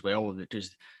work as well,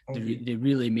 because they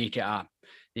really make it a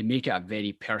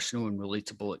very personal and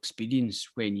relatable experience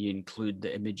when you include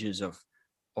the images of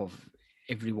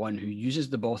everyone who uses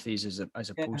the bothies as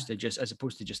opposed to just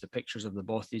the pictures of the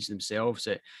bothies themselves.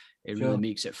 It really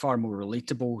makes it far more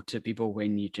relatable to people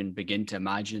when you can begin to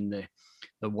imagine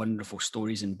the wonderful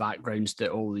stories and backgrounds to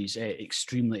all these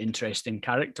extremely interesting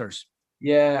characters.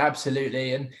 Yeah,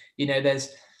 absolutely. And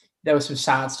there were some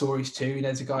sad stories too.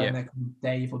 There's a guy in Yeah. there called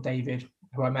Dave or David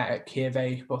who I met at Kiev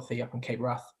Bothy up in Cape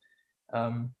Wrath.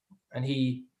 And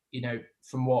he,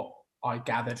 from what I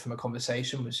gathered from a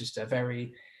conversation, was just a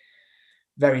very,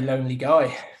 very lonely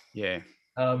guy. Yeah.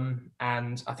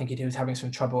 And I think he was having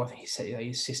some trouble. I think he said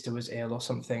his sister was ill or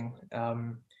something.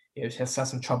 He had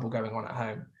some trouble going on at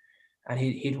home, and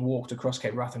he'd walked across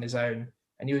Cape Wrath on his own,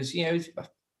 and he was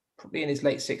probably in his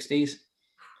late 60s.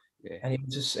 Yeah. And he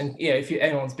was just, and if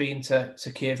anyone's been to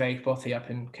Kiev Bothy up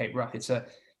in Cape Wrath, it's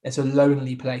a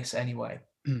lonely place anyway.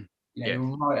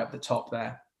 You're right up the top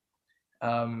there.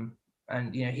 And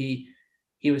he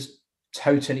was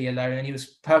totally alone, and he was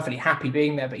perfectly happy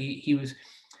being there, but he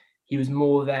was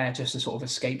more there just to sort of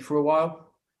escape for a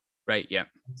while. Right. Yeah.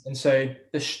 And so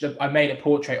I made a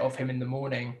portrait of him in the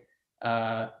morning,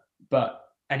 I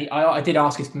did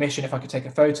ask his permission if I could take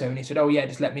a photo, and he said, "Oh yeah,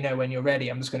 just let me know when you're ready.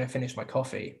 I'm just going to finish my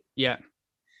coffee." Yeah.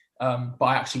 But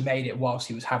I actually made it whilst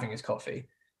he was having his coffee.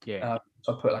 Yeah.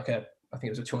 So I put I think it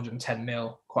was a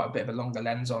 210mm, quite a bit of a longer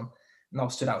lens on, and I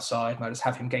was stood outside, and I just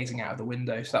have him gazing out of the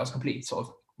window. So that was a completely sort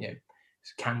of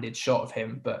candid shot of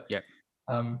him. But yeah.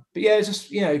 It's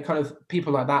just kind of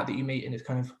people like that you meet, and it's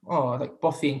kind of like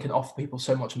Bothy can offer people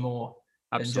so much more.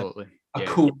 Absolutely. Than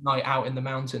just a cool night out in the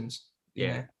mountains.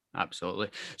 Yeah. Absolutely.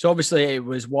 So obviously it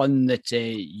was one that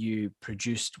you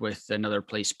produced with Another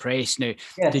Place Press. Now,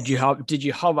 yes. Did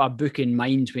you have a book in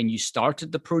mind when you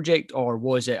started the project, or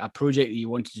was it a project that you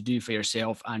wanted to do for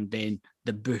yourself and then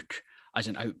the book as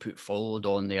an output followed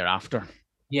on thereafter?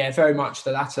 Yeah, very much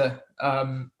the latter.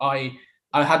 I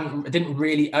didn't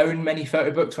really own many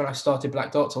photo books when I started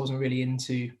Black Dots. I wasn't really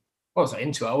into. Well, I was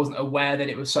into it. I wasn't aware that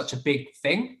it was such a big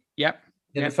thing. Yep.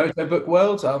 In the photo book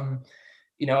world.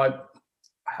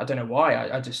 I don't know why.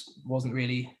 I just wasn't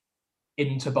really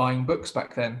into buying books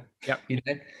back then. Yep.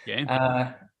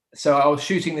 Yeah. So I was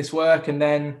shooting this work, and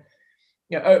then,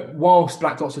 whilst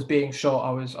Black Dots was being shot,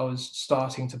 I was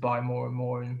starting to buy more and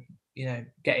more, and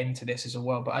get into this as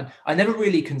well. But I never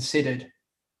really considered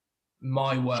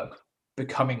my work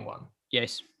becoming one.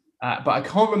 Yes. But I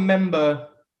can't remember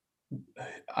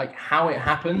how it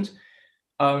happened.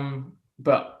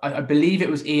 But I believe it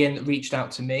was Ian that reached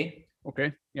out to me.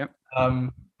 Okay. Yeah.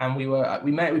 And we were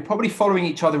probably following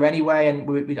each other anyway,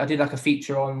 and I did like a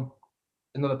feature on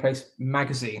Another Place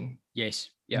magazine.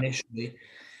 Yes. Yeah. Initially,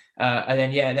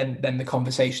 and then the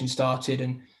conversation started,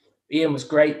 and Ian was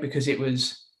great because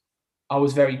I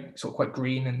was very sort of quite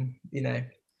green and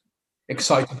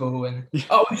excitable, and we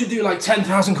should do like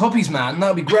 10,000 copies, man.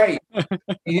 That'd be great.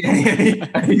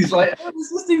 And he's like,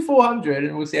 let's do 400,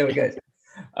 and we'll see how it goes.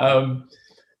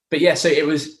 But yeah, so it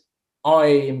was.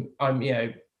 I'm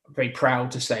very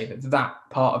proud to say that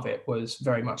part of it was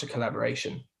very much a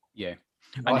collaboration. Yeah.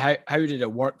 And how did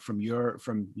it work from your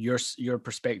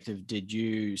perspective? Did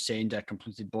you send a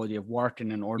completed body of work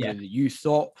in an order that you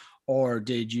thought, or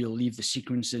did you leave the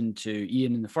sequencing to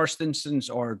Ian in the first instance,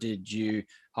 or did you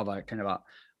have a kind of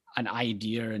an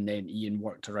idea and then Ian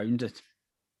worked around it?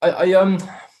 The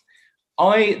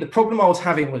problem I was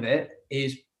having with it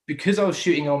is because I was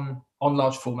shooting on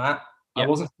large format. Yep. I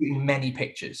wasn't shooting many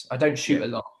pictures. I don't shoot a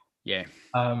lot. Yeah.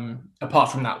 Apart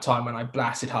from that time when I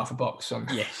blasted half a box on.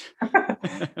 Yes.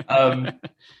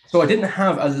 So I didn't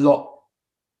have a lot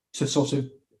to sort of.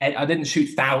 I didn't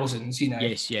shoot thousands,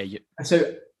 Yes. Yeah. And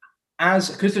so,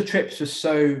 because the trips were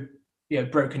so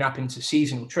broken up into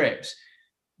seasonal trips,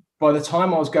 by the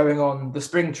time I was going on the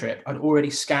spring trip, I'd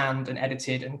already scanned and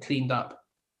edited and cleaned up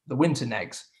the winter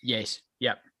negs. Yes.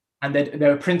 Yeah. And they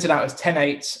were printed out as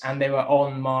 10/8s, and they were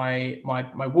on my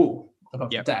wall above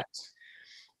the desk,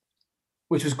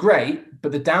 which was great.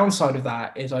 But the downside of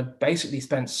that is I basically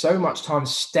spent so much time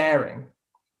staring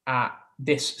at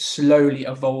this slowly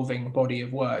evolving body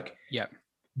of work. Yeah.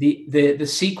 The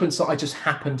sequence that I just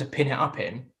happened to pin it up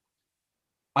in,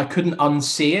 I couldn't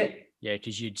unsee it. Yeah,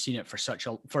 because you'd seen it for such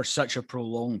a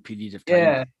prolonged period of time.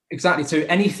 Yeah, exactly. So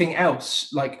anything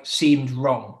else seemed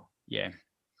wrong. Yeah.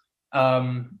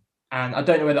 And I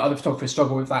don't know whether other photographers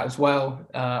struggle with that as well.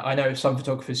 I know some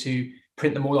photographers who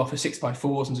print them all off as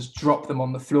 6x4s and just drop them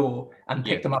on the floor and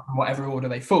pick them up in whatever order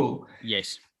they fall.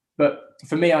 Yes. But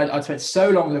for me, I spent so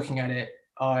long looking at it.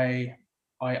 I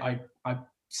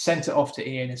sent it off to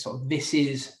Ian as sort of, this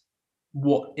is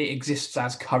what it exists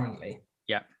as currently.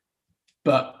 Yeah.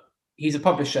 But he's a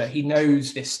publisher. He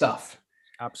knows this stuff.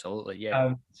 Absolutely.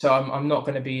 Yeah. So I'm not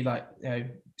going to be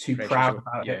too proud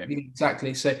about it.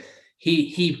 Exactly. So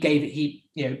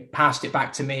he passed it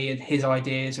back to me and his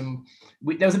ideas, and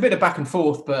there was a bit of back and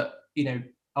forth, but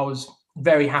I was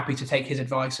very happy to take his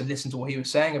advice and listen to what he was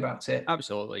saying about it.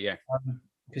 Absolutely, yeah.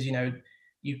 Because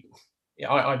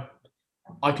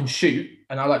I can shoot,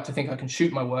 and I like to think I can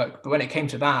shoot my work, but when it came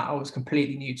to that, I was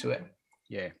completely new to it.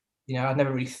 Yeah. I'd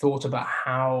never really thought about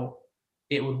how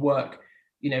it would work.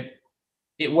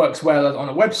 It works well on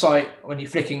a website when you're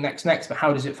flicking next, but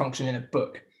how does it function in a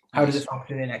book? How does it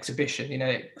function in an exhibition?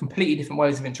 Completely different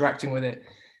ways of interacting with it.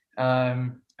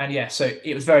 So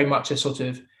it was very much a sort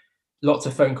of lots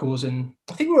of phone calls, and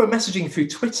I think we were messaging through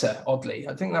Twitter, oddly.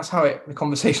 I think that's how the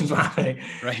conversations were happening.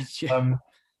 Right. Yeah.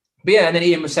 But yeah, and then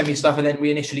Ian would send me stuff, and then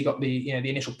we initially got the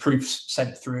initial proofs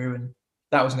sent through, and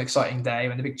that was an exciting day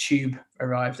when the big tube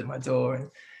arrived at my door.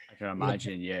 And I can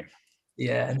imagine, yeah.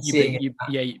 Yeah, and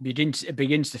it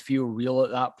begins to feel real at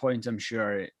that point, I'm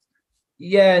sure.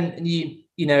 Yeah, and you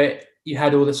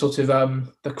had all the sort of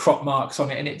the crop marks on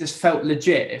it, and it just felt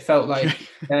legit. It felt like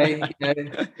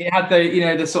it had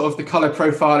the sort of the color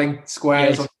profiling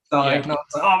squares on the side, and I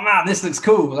was like, oh man, this looks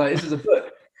cool. Like, this is a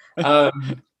book.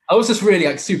 I was just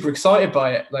really super excited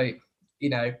by it. Like,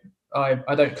 I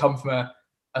don't come from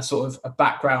a sort of a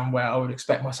background where I would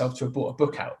expect myself to have bought a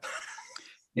book out.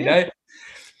 you know.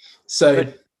 So,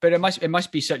 but it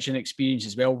must be such an experience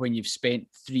as well when you've spent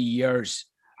 3 years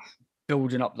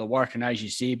building up the work, and as you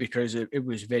say, because it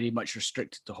was very much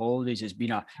restricted to holidays,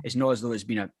 it's not as though it's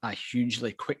been a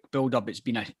hugely quick build up. It's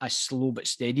been a slow but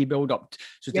steady build up.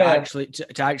 So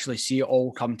to actually see it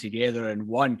all come together in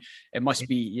one, it must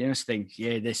be think,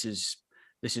 this is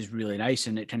really nice,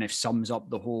 and it kind of sums up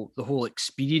the whole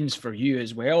experience for you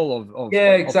as well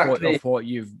of what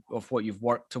you've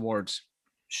worked towards.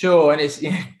 Sure, and it's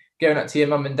going up to your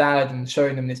mum and dad and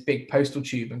showing them this big postal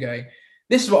tube and going,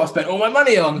 this is what I spent all my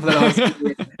money on for the last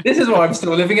year. This is why I'm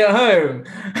still living at home.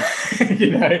 And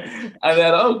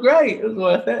they're like, oh, great, it was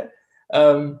worth it.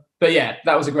 But yeah,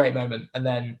 that was a great moment. And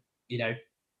then,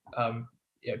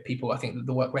 people, I think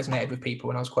the work resonated with people,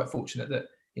 and I was quite fortunate that,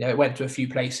 it went to a few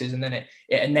places, and then it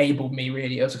enabled me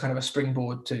really as a kind of a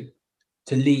springboard to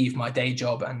leave my day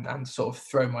job and sort of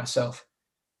throw myself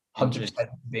 100%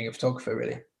 being a photographer,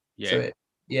 really. Yeah. So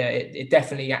it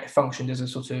definitely functioned as a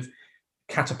sort of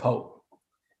catapult.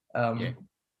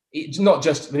 It's not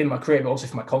just within my career, but also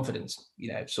for my confidence.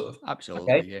 Sort of.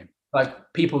 Absolutely. Okay? Yeah.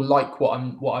 Like, people like what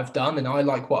I've done, and I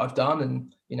like what I've done,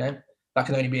 and that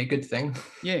can only be a good thing.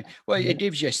 Yeah. Well, it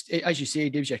gives you, as you say,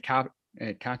 it gives you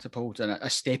a catapult and a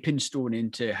stepping stone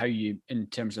into how you, in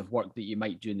terms of work that you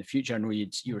might do in the future. I know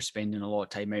you were spending a lot of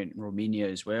time out in Romania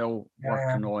as well,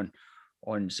 working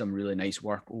on some really nice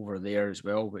work over there as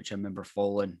well, which I remember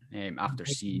following after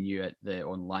seeing you at the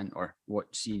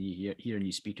seeing you hearing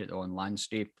you speak at the On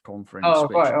Landscape conference. Oh,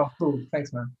 right. Oh, cool.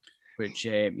 Thanks, man. Which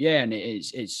and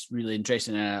it's really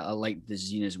interesting. I like the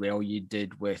zine as well you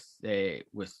did with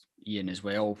Ian as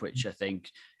well, which I think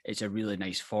it's a really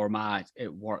nice format.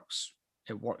 It works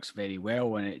very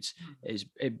well, and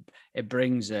it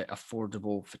brings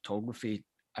affordable photography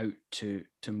out to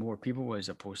more people, as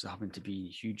opposed to having to be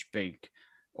huge big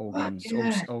all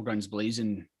guns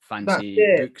blazing fancy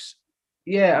books.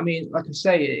 Yeah, I mean, like I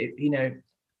say,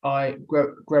 I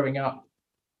growing up,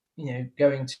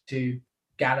 going to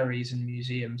galleries and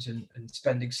museums and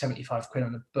spending 75 quid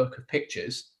on a book of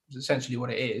pictures is essentially what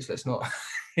it is. Let's not,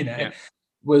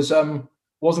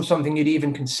 wasn't something you'd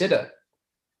even consider.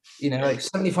 Like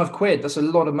 75 quid, that's a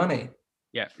lot of money.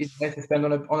 Yeah, to spend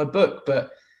on a book.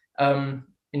 But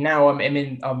now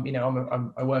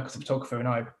I work as a photographer, and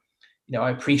I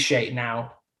appreciate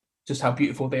now just how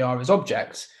beautiful they are as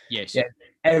objects. Yes. Yeah.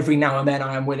 Every now and then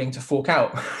I am willing to fork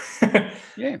out.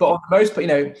 Yeah. But on most,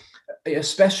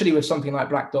 especially with something like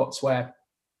Black Dots, where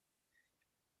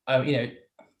there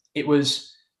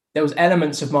was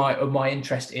elements of my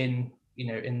interest in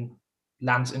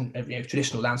lands and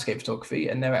traditional landscape photography,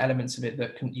 and there are elements of it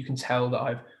that you can tell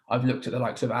that I've looked at the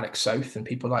likes of Alex Soth and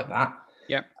people like that.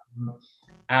 Yeah.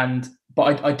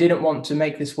 But I didn't want to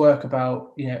make this work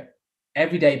about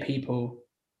everyday people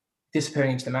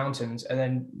disappearing into the mountains, and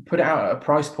then put it out at a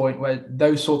price point where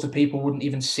those sorts of people wouldn't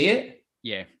even see it.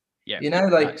 Yeah.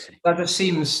 That just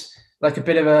seems like a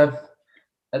bit of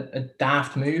a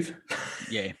daft move.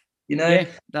 Yeah.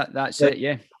 That's it.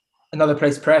 Yeah. Another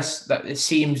Place Press, that it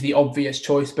seems the obvious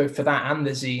choice both for that and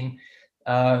the zine,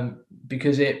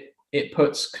 because it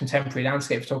puts contemporary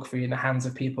landscape photography in the hands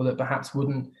of people that perhaps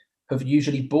wouldn't have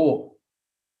usually bought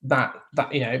that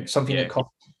something that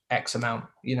costs X amount.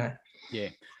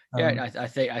 Yeah. I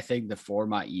think the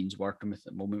format Ian's working with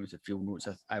at the moment with the field notes,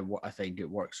 I think it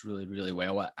works really, really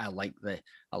well. I like the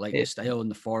style and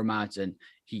the format, and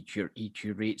he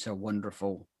curates a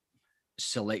wonderful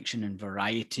selection and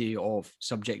variety of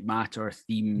subject matter,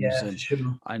 themes,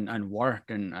 and work,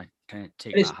 and I kind of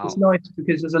take it's, that hat. it's nice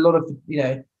because there's a lot of,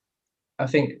 I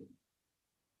think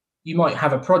you might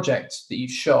have a project that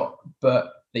you've shot,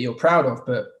 but that you're proud of,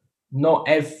 but not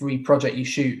every project you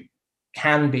shoot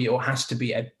can be or has to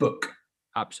be a book.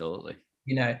 Absolutely.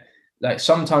 Like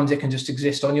sometimes it can just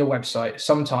exist on your website.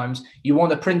 Sometimes you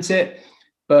want to print it,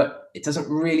 but it doesn't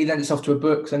really lend itself to a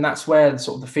book. And that's where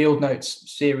sort of the Field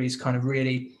Notes series kind of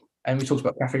really, and we talked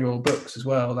about Cafe Royal books as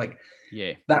well, like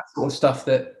that sort of stuff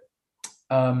that,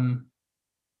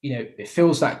 it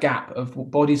fills that gap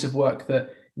of bodies of work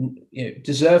that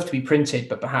deserve to be printed,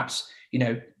 but perhaps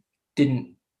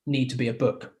didn't need to be a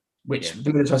book. Which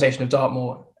the militarization of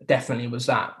Dartmoor definitely was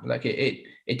that. Like it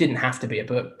didn't have to be a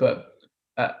book, but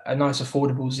a nice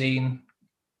affordable zine.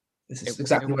 This is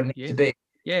exactly what it needs to be.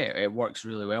 Yeah, it works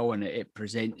really well, and it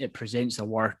presents a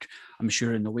work, I'm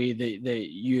sure, in the way that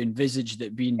you envisaged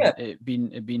it being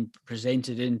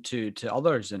presented into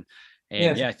others. And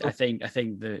I think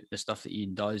the stuff that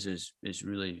Ian does is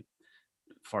really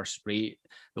first rate.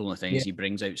 The only thing is he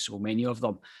brings out so many of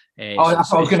them. I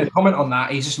was going to comment on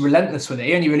that. He's just relentless with it.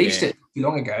 He only released it too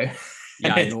long ago.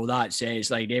 Yeah, I know that.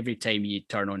 It's like every time you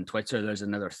turn on Twitter, there's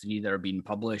another 3 that are being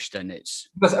published, and it's.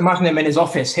 Just imagine him in his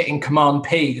office hitting Command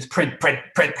P, just print.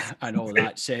 I know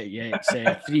that's it. Yeah, it's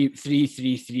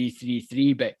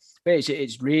 33333. But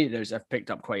it's great. I've picked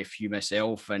up quite a few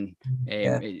myself, and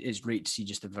it's great to see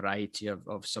just a variety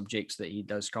of subjects that he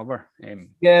does cover.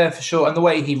 Yeah, for sure, and the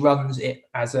way he runs it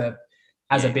as a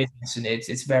business, and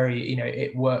it's very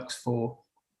it works for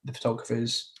the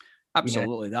photographers.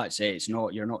 Absolutely, that's it. It's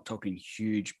not, you're not talking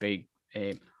huge, big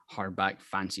hardback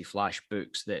fancy flash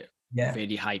books that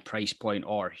very high price point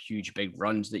or huge big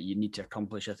runs that you need to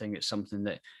accomplish. I think it's something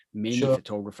that many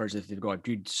photographers, if they've got a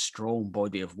good strong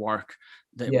body of work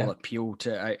that will appeal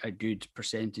to a good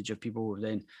percentage of people,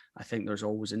 then I think there's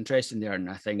always interest in there. And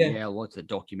I think a lot of the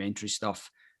documentary stuff,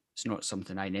 it's not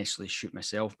something I necessarily shoot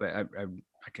myself, but I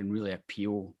can really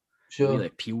appeal. Really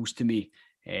appeals to me.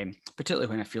 Particularly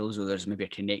when I feel as though there's maybe a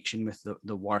connection with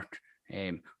the work.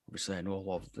 Obviously, I know a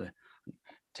lot of in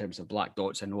terms of Black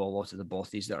Dots, I know a lot of the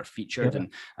bothies that are featured. And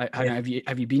have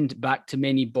you been back to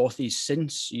many bothies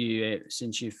since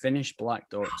you finished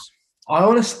Black Dots?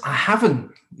 I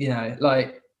haven't.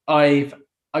 I've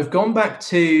gone back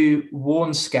to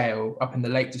Warnscale up in the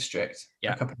Lake District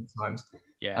a couple of times.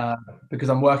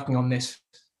 Because I'm working on this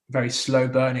very slow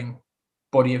burning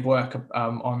body of work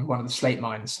on one of the slate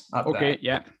mines up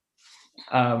there.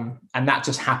 And that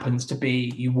just happens to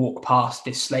be, you walk past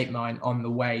this slate mine on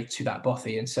the way to that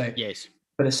bothy. And so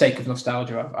for the sake of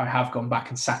nostalgia, I have gone back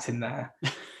and sat in there.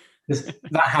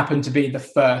 That happened to be the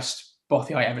first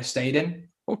bothy I ever stayed in.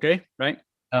 Okay, right.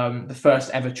 The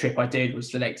first ever trip I did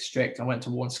was the Lake District. I went to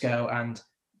Warnscale and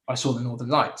I saw the Northern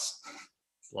Lights.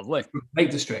 Lovely. Lake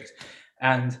District.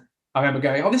 And I remember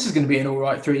going, this is going to be an all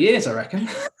right 3 years, I reckon.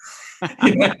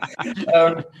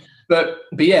 But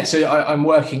so I'm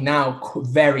working now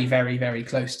very, very, very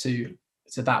close to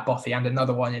that bothy and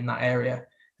another one in that area.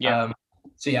 I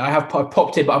have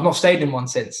popped in, but I've not stayed in one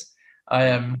since.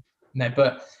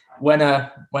 But when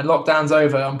lockdown's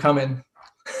over, I'm coming.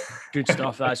 Good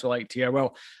stuff. That's what I like to hear.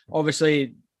 Well,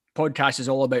 obviously, podcast is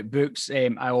all about books.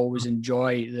 I always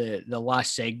enjoy the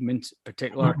last segment in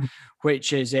particular,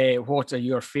 which is what are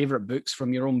your favorite books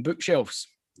from your own bookshelves?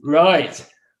 Right.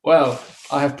 Well,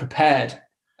 I have prepared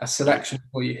a selection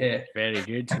for you here. Very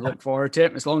good. Look forward to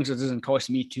it, as long as it doesn't cost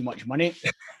me too much money.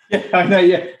 Yeah, I know.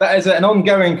 Yeah, that is an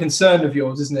ongoing concern of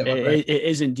yours, isn't it? It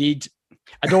is indeed.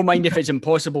 I don't mind if it's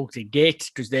impossible to get,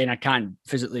 because then I can't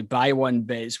physically buy one.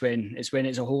 But it's when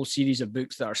it's a whole series of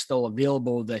books that are still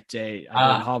available that I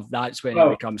don't have. That's when it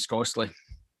becomes costly.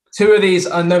 2 of these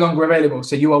are no longer available,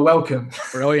 so you are welcome.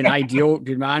 Brilliant, ideal,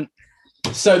 good man.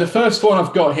 So the first one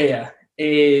I've got here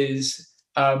is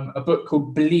a book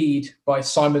called Bleed by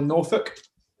Simon Norfolk.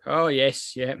 Oh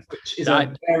yes, yeah. Which is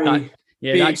a very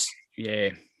big,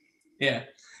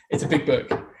 it's a big book.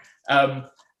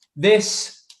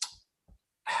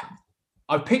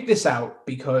 I picked this out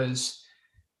because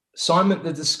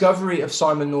the discovery of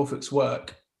Simon Norfolk's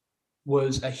work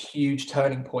was a huge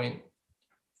turning point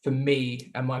for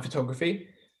me and my photography.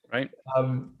 Right.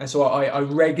 And so I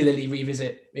regularly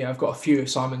revisit. I've got a few of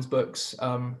Simon's books.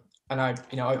 And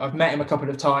I've met him a couple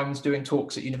of times doing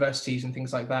talks at universities and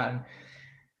things like that. And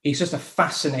he's just a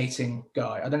fascinating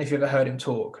guy. I don't know if you've ever heard him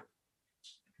talk.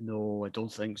 No, I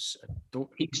don't think so.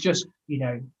 He's just,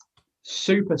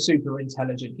 super, super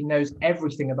intelligent. He knows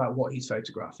everything about what he's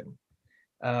photographing.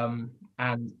 And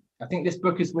I think this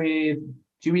book is with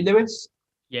Dewey Lewis.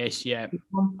 Yes, yeah.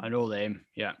 I know them.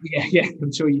 Yeah. Yeah,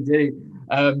 I'm sure you do.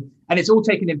 And it's all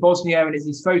taken in Bosnia, and it's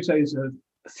these photos of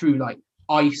through like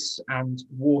ice and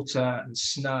water and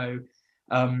snow,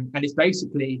 and it's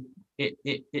basically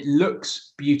it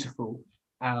looks beautiful,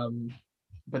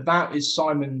 but that is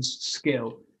Simon's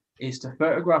skill, is to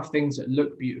photograph things that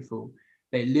look beautiful.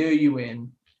 They lure you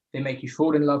in, they make you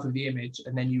fall in love with the image,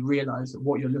 and then you realize that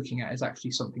what you're looking at is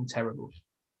actually something terrible.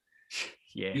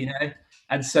 Yeah. You know,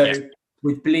 and so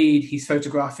with Bleed, he's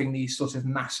photographing these sort of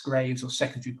mass graves or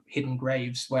secondary hidden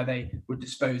graves where they would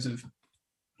dispose of,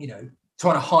 you know,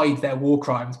 trying to hide their war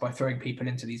crimes by throwing people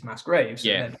into these mass graves.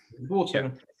 Yeah.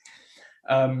 Water.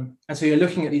 And so you're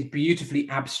looking at these beautifully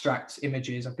abstract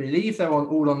images. I believe they're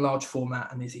all on large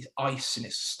format, and there's this ice, and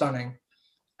it's stunning.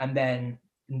 And then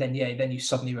you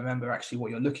suddenly remember actually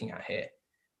what you're looking at here.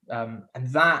 And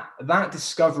that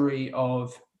discovery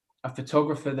of a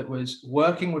photographer that was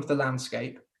working with the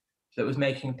landscape, that was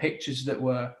making pictures that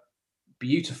were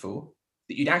beautiful,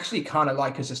 that you'd actually kind of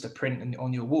like as just a print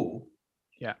on your wall.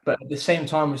 Yeah. But at the same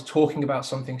time was talking about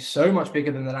something so much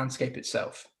bigger than the landscape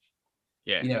itself.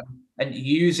 Yeah. You know, and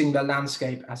using the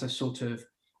landscape as a sort of,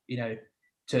 you know,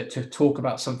 to talk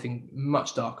about something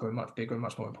much darker and much bigger and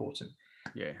much more important.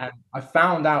 Yeah. And I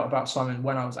found out about Simon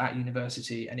when I was at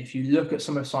university. And if you look at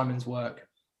some of Simon's work,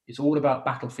 it's all about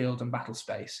battlefield and battle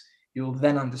space. You'll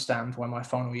then understand why my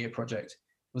final year project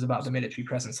was about the military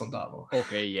presence on Dartmoor.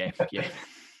 Okay, yeah.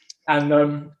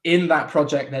 And in that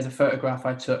project, there's a photograph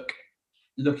I took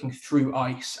looking through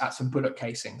ice at some bullet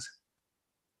casings.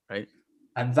 Right.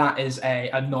 And that is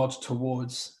a nod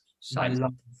towards Simon. my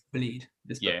love of Bleed,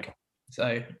 this book. Yeah.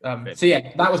 So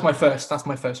yeah, that's my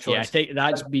first choice. Yeah, I think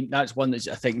that's one that's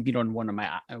I think been on one of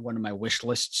my wish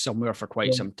lists somewhere for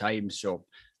quite some time. So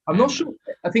I'm not sure.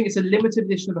 I think it's a limited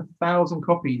edition of 1,000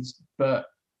 copies, but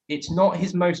it's not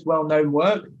his most well-known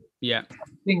work. Yeah. I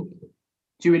think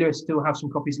Dewey Lewis still have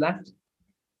some copies left.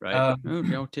 Right.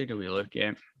 Okay, I'll take a wee look.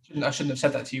 Yeah. I shouldn't have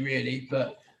said that to you, really,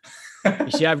 but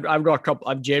you see, I've got a couple.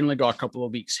 I've generally got a couple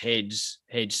of weeks head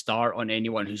start on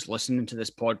anyone who's listening to this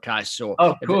podcast. So,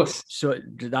 of course,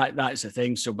 that's the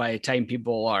thing. So by the time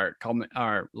people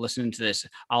are listening to this,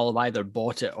 I'll have either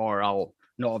bought it or I'll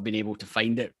not have been able to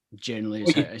find it. Generally,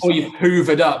 or you've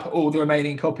hoovered up all the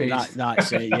remaining copies.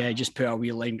 That's it. Yeah, just put a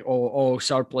wee link. All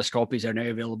surplus copies are now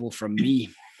available from me.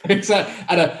 Exactly,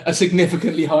 at a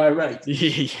significantly higher rate.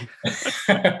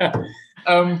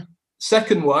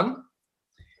 Second one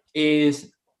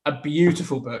is a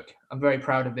beautiful book. I'm very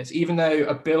proud of this. Even though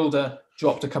a builder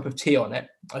dropped a cup of tea on it,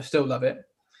 I still love it.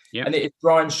 Yeah. And it is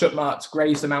Brian Schuttmart's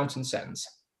Graze the Mountain Sens.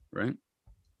 Right. Do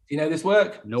you know this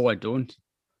work? No, I don't.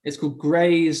 It's called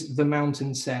Graze the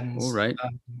Mountain Sens. All right.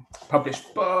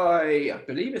 Published by, I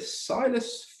believe it's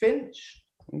Silas Finch.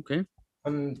 Okay.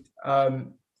 And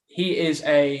he is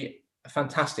a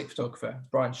fantastic photographer,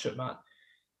 Brian Schuttmart.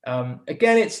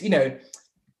 Again, it's, you know,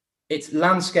 it's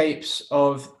landscapes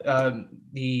of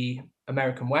the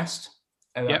American West,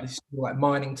 like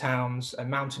mining towns and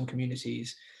mountain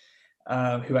communities who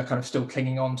are kind of still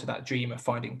clinging on to that dream of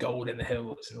finding gold in the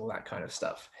hills and all that kind of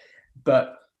stuff.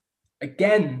 But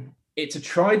again, it's a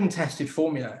tried and tested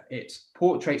formula. It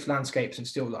portraits landscapes and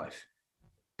still life.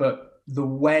 But the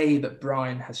way that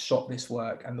Brian has shot this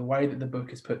work and the way that the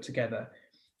book is put together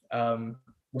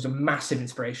was a massive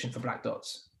inspiration for Black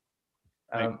Dots.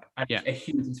 And a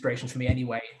huge inspiration for me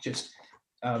anyway. Just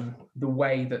the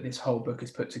way that this whole book is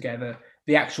put together,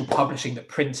 the actual publishing, the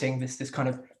printing, this kind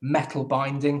of metal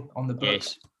binding on the book.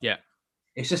 Yes. Yeah.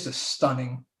 It's just a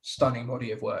stunning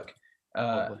body of work.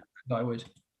 I would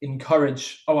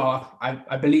encourage.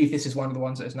 I believe this is one of the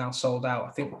ones that is now sold out.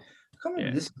 I can't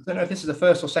remember this. I don't know if this is the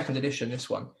first or second edition. This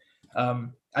one.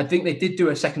 I think they did do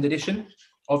a second edition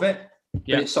of it,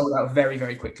 but it sold out very,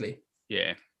 very quickly.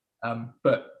 Yeah.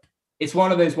 But it's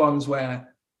one of those ones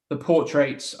where the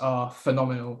portraits are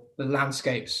phenomenal. The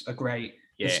landscapes are great.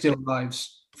 The still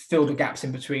lives fill the gaps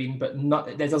in between, but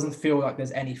there doesn't feel like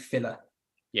there's any filler.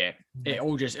 Yeah, it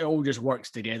all just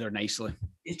works together nicely.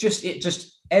 It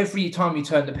just every time you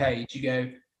turn the page, you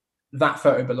go, that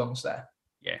photo belongs there.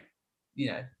 Yeah, you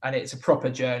know, and it's a proper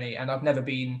journey. And I've never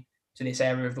been to this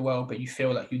area of the world, but you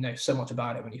feel like you know so much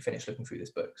about it when you finish looking through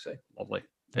this book. So lovely,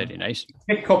 very nice.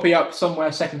 Pick a copy up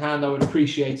somewhere secondhand. I would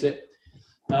appreciate it.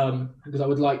 Because I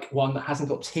would like one that hasn't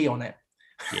got tea on it.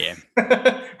 Yeah.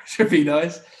 Should be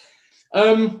nice.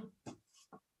 Right,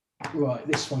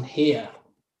 this one here.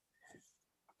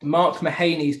 Mark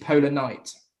Mahaney's Polar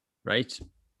Night. Right.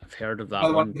 I've heard of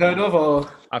that one. Heard of,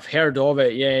 or? I've heard of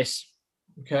it, yes.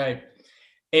 Okay.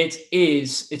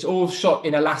 It's all shot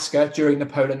in Alaska during the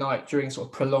polar night, during a sort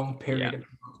of prolonged period of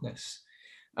darkness.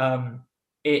 I'm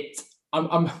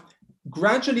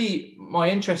gradually, my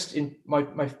interest in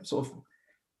my sort of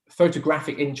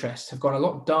photographic interests have gone a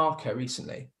lot darker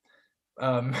recently.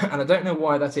 and I don't know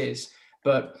why that is,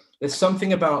 but there's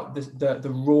something about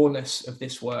the rawness of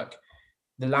this work.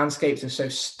 The landscapes are so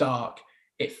stark,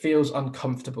 it feels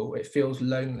uncomfortable, it feels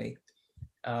lonely.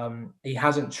 He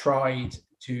hasn't tried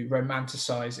to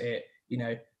romanticize it.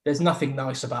 There's nothing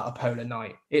nice about a polar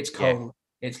night. It's cold,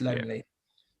 it's lonely,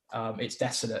 it's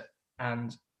desolate,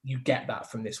 and you get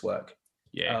that from this work.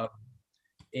 I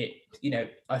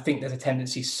think there's a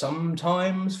tendency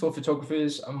sometimes for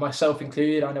photographers, and myself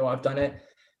included, I know I've done it,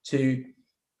 to,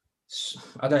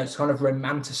 I don't know, to kind of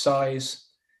romanticize,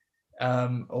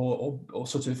 or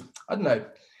sort of, I don't know,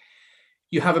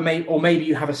 you have maybe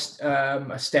you have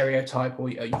a stereotype, or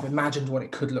you've imagined what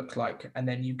it could look like, and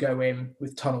then you go in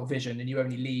with tunnel vision, and you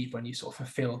only leave when you sort of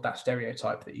fulfilled that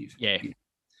stereotype that you've.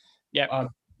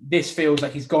 This feels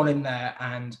like he's gone in there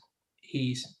and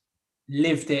he's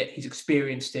lived it, he's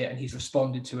experienced it, and he's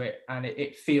responded to it, and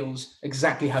it feels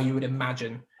exactly how you would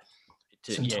imagine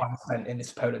some time spent in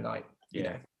this polar night.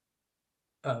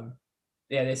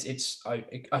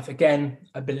 Again,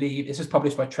 I believe this is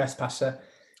published by Trespasser.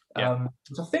 I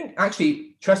think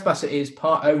actually Trespasser is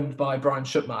part owned by Brian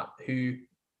Schupmat, who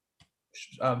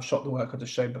shot the work I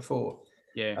just showed before.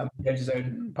 He owns his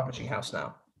own publishing house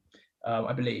now,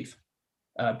 I believe.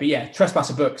 But yeah,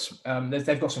 Trespasser Books.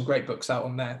 They've got some great books out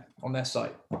on their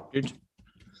site. Good.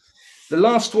 The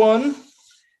last one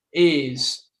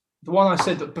is the one I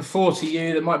said that before to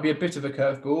you. That might be a bit of a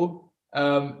curveball.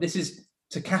 This is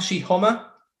Takashi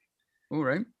Homa. All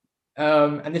right.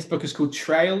 And this book is called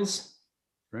Trails.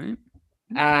 Right.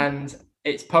 And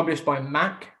it's published by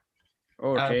Mac.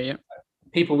 Okay.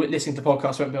 People listening to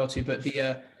podcasts won't be able to, but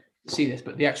see this,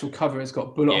 but the actual cover has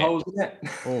got bullet holes in it.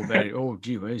 Oh,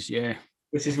 gee whiz, yeah.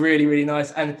 Which is really, really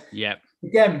nice. And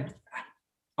again,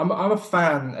 I'm a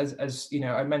fan, as you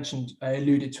know, I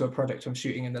alluded to a project I'm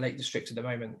shooting in the Lake District at the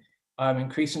moment. I'm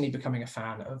increasingly becoming a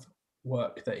fan of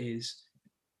work that is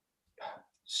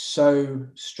so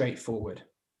straightforward.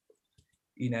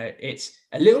 It's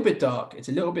a little bit dark, it's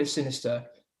a little bit sinister,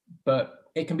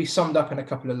 but it can be summed up in a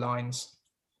couple of lines.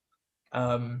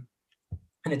 And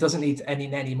it doesn't need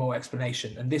any more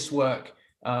explanation. And this work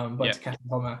by Takashi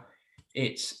Homa,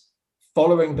 it's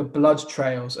following the blood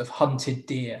trails of hunted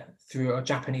deer through a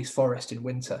Japanese forest in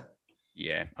winter.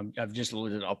 Yeah, I've just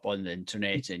loaded it up on the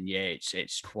internet, and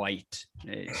it's quite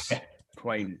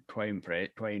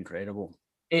incredible.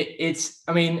 It's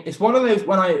one of those,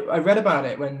 when I read about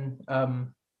it, when I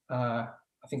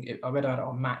read about it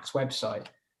on Mac's website,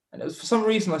 and it was, for some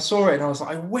reason I saw it and I was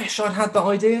like, I wish I'd had that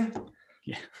idea.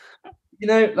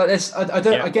 Like this, I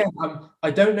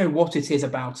don't know what it is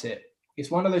about it. It's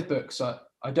one of those books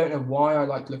I don't know why I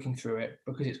like looking through it,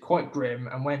 because it's quite grim,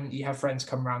 and when you have friends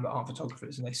come around that aren't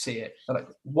photographers and they see it, they're like,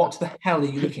 what the hell are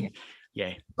you looking at?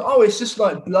 Oh, it's just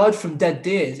like blood from dead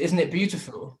deers. Isn't it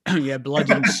beautiful?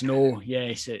 Blood and snow.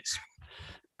 Yes, it's.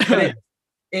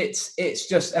 It's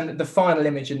just, and the final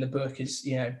image in the book is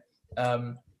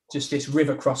just this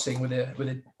river crossing with a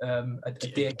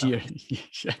deer.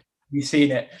 You've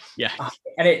seen it,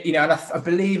 and and I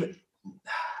believe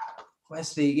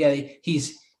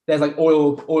there's like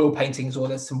oil paintings, or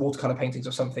there's some watercolor paintings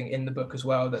or something in the book as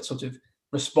well that sort of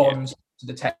responds to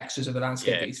the textures of the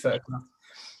landscape that he's photographed.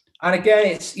 And again,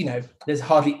 it's, there's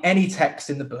hardly any text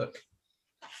in the book.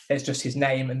 There's just his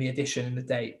name and the edition and the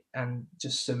date, and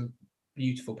just some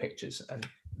beautiful pictures. And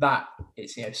that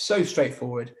it's, so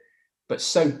straightforward, but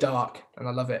so dark, and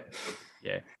I love it.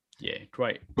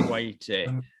 Quite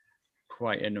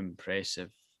an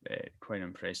impressive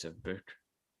book.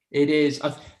 It is.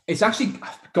 It's actually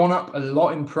gone up a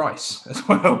lot in price as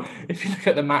well. If you look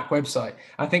at the Mac website,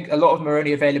 I think a lot of them are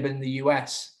only available in the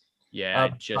US. I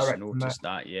just noticed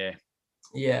that.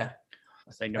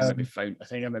 I think I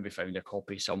maybe found a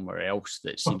copy somewhere else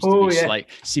that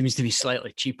seems to be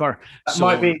slightly cheaper. That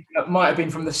might have been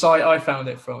from the site I found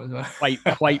it from as well.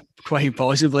 quite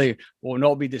possibly. We'll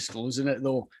not be disclosing it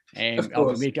though.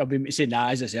 I'll be saying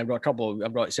that, as I say, I've got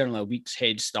certainly a week's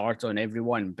head start on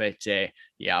everyone, but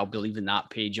I'll be leaving that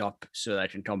page up so that I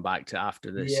can come back to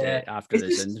after this.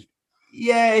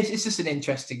 It's just an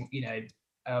interesting,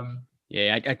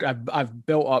 I've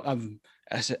built up.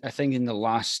 I think in the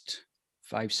last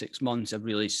 5-6 months, I've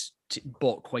really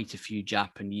bought quite a few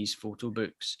Japanese photo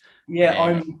books.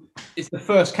 It's the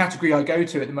first category I go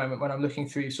to at the moment when I'm looking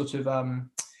through sort of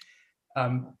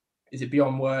is it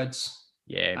Beyond Words?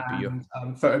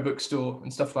 Photo bookstore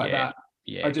and stuff like that.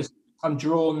 I'm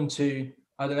drawn to,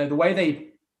 I don't know, the way they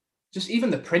just,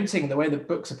 even the printing, the way the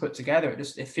books are put together,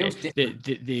 it feels different.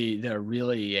 They're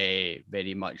really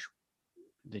very much,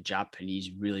 the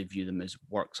Japanese really view them as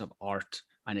works of art,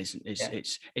 and it's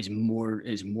more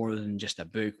than just a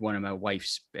book. One of my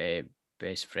wife's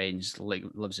best friends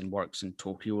lives and works in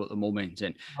Tokyo at the moment,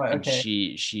 and Right, and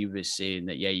okay. she was saying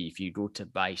that, yeah, if you go to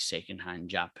buy secondhand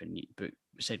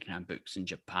books in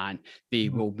Japan, they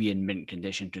Mhm. will be in mint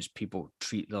condition because people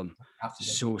treat them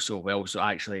Absolutely. so well. So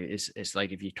actually, it's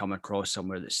like if you come across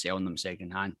somewhere that's selling them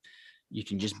secondhand, you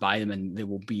can just buy them and they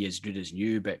will be as good as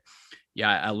new. But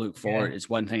yeah, I look forward. Yeah. It's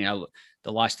one thing.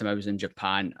 The last time I was in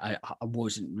Japan, I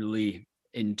wasn't really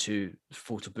into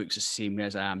photo books the same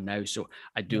as I am now. So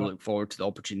I do Right. look forward to the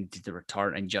opportunity to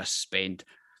return and just spend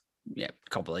a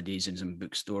couple of days in some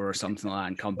bookstore or something like that,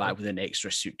 and come back with an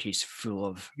extra suitcase full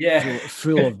of Yeah.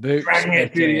 full of books. Dragging it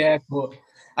But through the airport.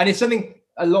 And it's something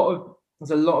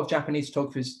there's a lot of Japanese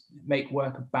photographers make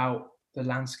work about the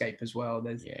landscape as well.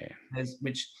 yeah.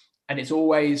 And it's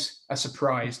always a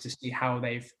surprise to see how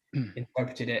they've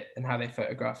interpreted it and how they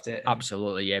photographed it. And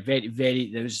Absolutely, yeah.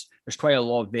 Very. There's quite a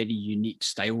lot of very unique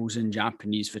styles in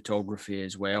Japanese photography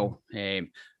as well.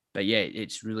 But yeah,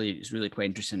 it's really quite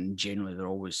interesting. And generally,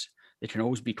 they can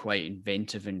always be quite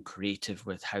inventive and creative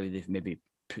with how they've maybe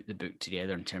put the book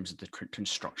together in terms of the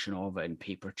construction of it and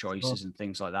paper choices and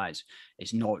things like that.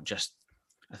 It's not just.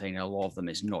 I think a lot of them,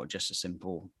 it's not just a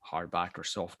simple hardback or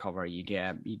soft cover. You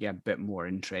get a bit more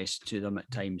interest to them at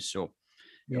times, so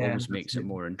it yeah, always makes it absolutely.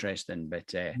 more interesting.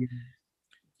 But Yeah.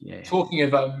 yeah. Talking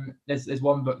of there's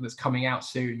one book that's coming out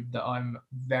soon that I'm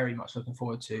very much looking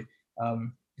forward to.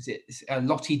 It's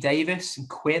Lottie Davis and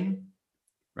Quinn.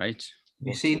 Right. Have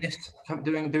you seen this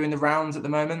doing the rounds at the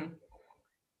moment?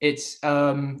 It's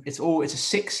a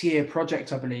 6-year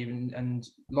project, I believe, and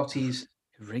Lottie's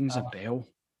It rings a bell.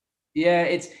 yeah,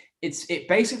 it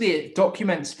basically it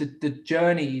documents the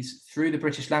journeys through the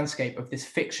British landscape of this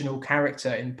fictional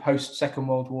character in post Second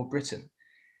World War Britain.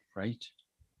 Right.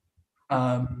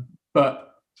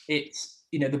 But it's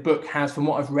the book has, from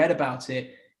what I've read about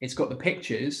it, it's got the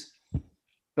pictures,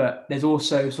 but there's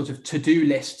also sort of to-do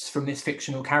lists from this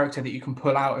fictional character that you can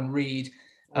pull out and read.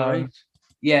 All right.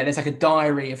 Yeah, there's like a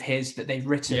diary of his that they've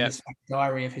written, Yeah. this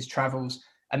diary of his travels.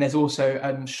 And there's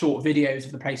also short videos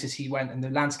of the places he went and the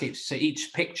landscapes. So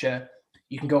each picture,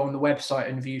 you can go on the website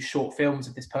and view short films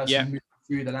of this person moving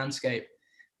through the landscape.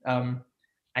 And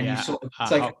you sort of,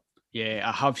 it's like,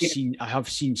 I have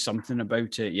seen something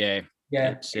about it. Yeah.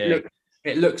 yeah, It's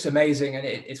it looks amazing. And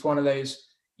it's one of those,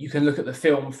 you can look at the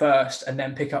film first and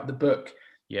then pick up the book,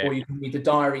 yeah. or you can read the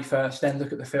diary first, then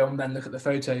look at the film, then look at the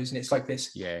photos. And it's like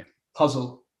this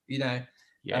puzzle,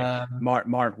 Yeah.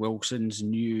 Mark Wilson's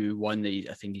new one that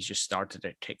I think he's just started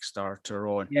a Kickstarter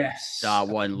on. Yes. That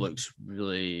one looks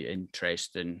really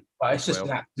interesting. But it's just an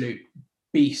absolute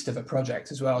beast of a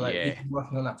project as well. Like he's been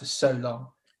working on that for so long.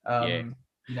 I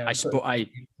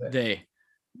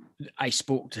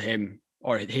spoke to him,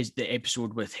 or the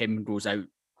episode with him goes out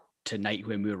tonight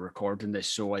when we were recording this.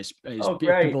 So as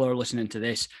people are listening to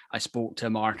this, I spoke to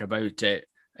Mark about it.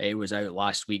 It was out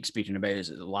last week, speaking about his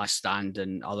last stand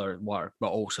and other work,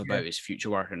 but also about his future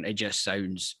work. And it just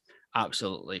sounds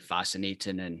absolutely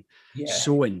fascinating and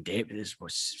so in depth. This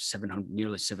was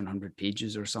nearly 700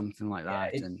 pages or something like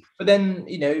that. But then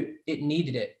it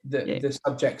needed it. The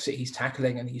subjects that he's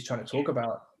tackling and he's trying to talk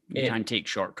about. You can't take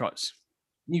shortcuts.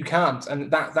 You can't,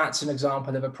 and that's an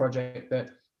example of a project that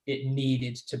it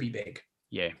needed to be big.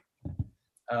 Yeah.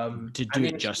 To do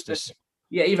it justice.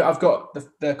 Yeah, even I've got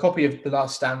the copy of The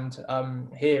Last Stand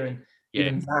here, and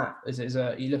even that is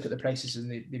you look at the places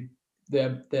and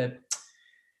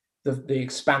the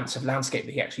expanse of landscape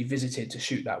that he actually visited to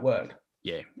shoot that work.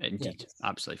 Yeah, indeed,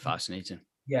 absolutely fascinating.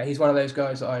 Yeah, he's one of those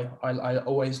guys that I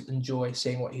always enjoy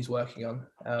seeing what he's working on.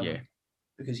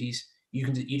 Because you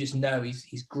just know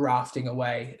he's grafting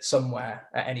away somewhere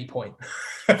at any point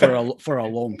for a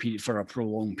prolonged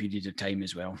period of time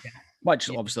as well. Yeah.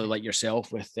 Much obviously like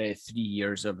yourself with 3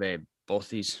 years of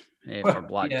Bothy's for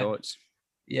Black Dots.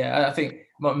 Yeah, I think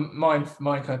mine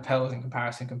kind of pales in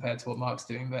comparison compared to what Mark's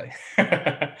doing, but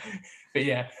but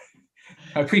yeah,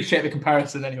 I appreciate the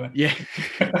comparison anyway. Yeah.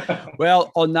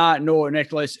 Well, on that note,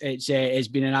 Nicholas, it's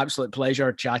been an absolute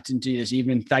pleasure chatting to you this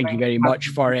evening. Thank you very much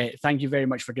for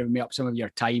giving me up some of your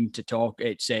time to talk.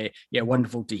 It's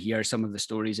wonderful to hear some of the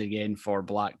stories again for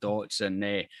Black Dots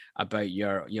and about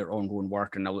your ongoing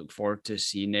work. And I look forward to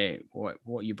seeing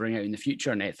what you bring out in the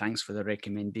future. And thanks for the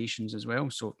recommendations as well.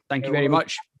 So thank you very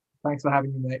much. Thanks for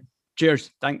having me, mate.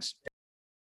 Cheers. Thanks.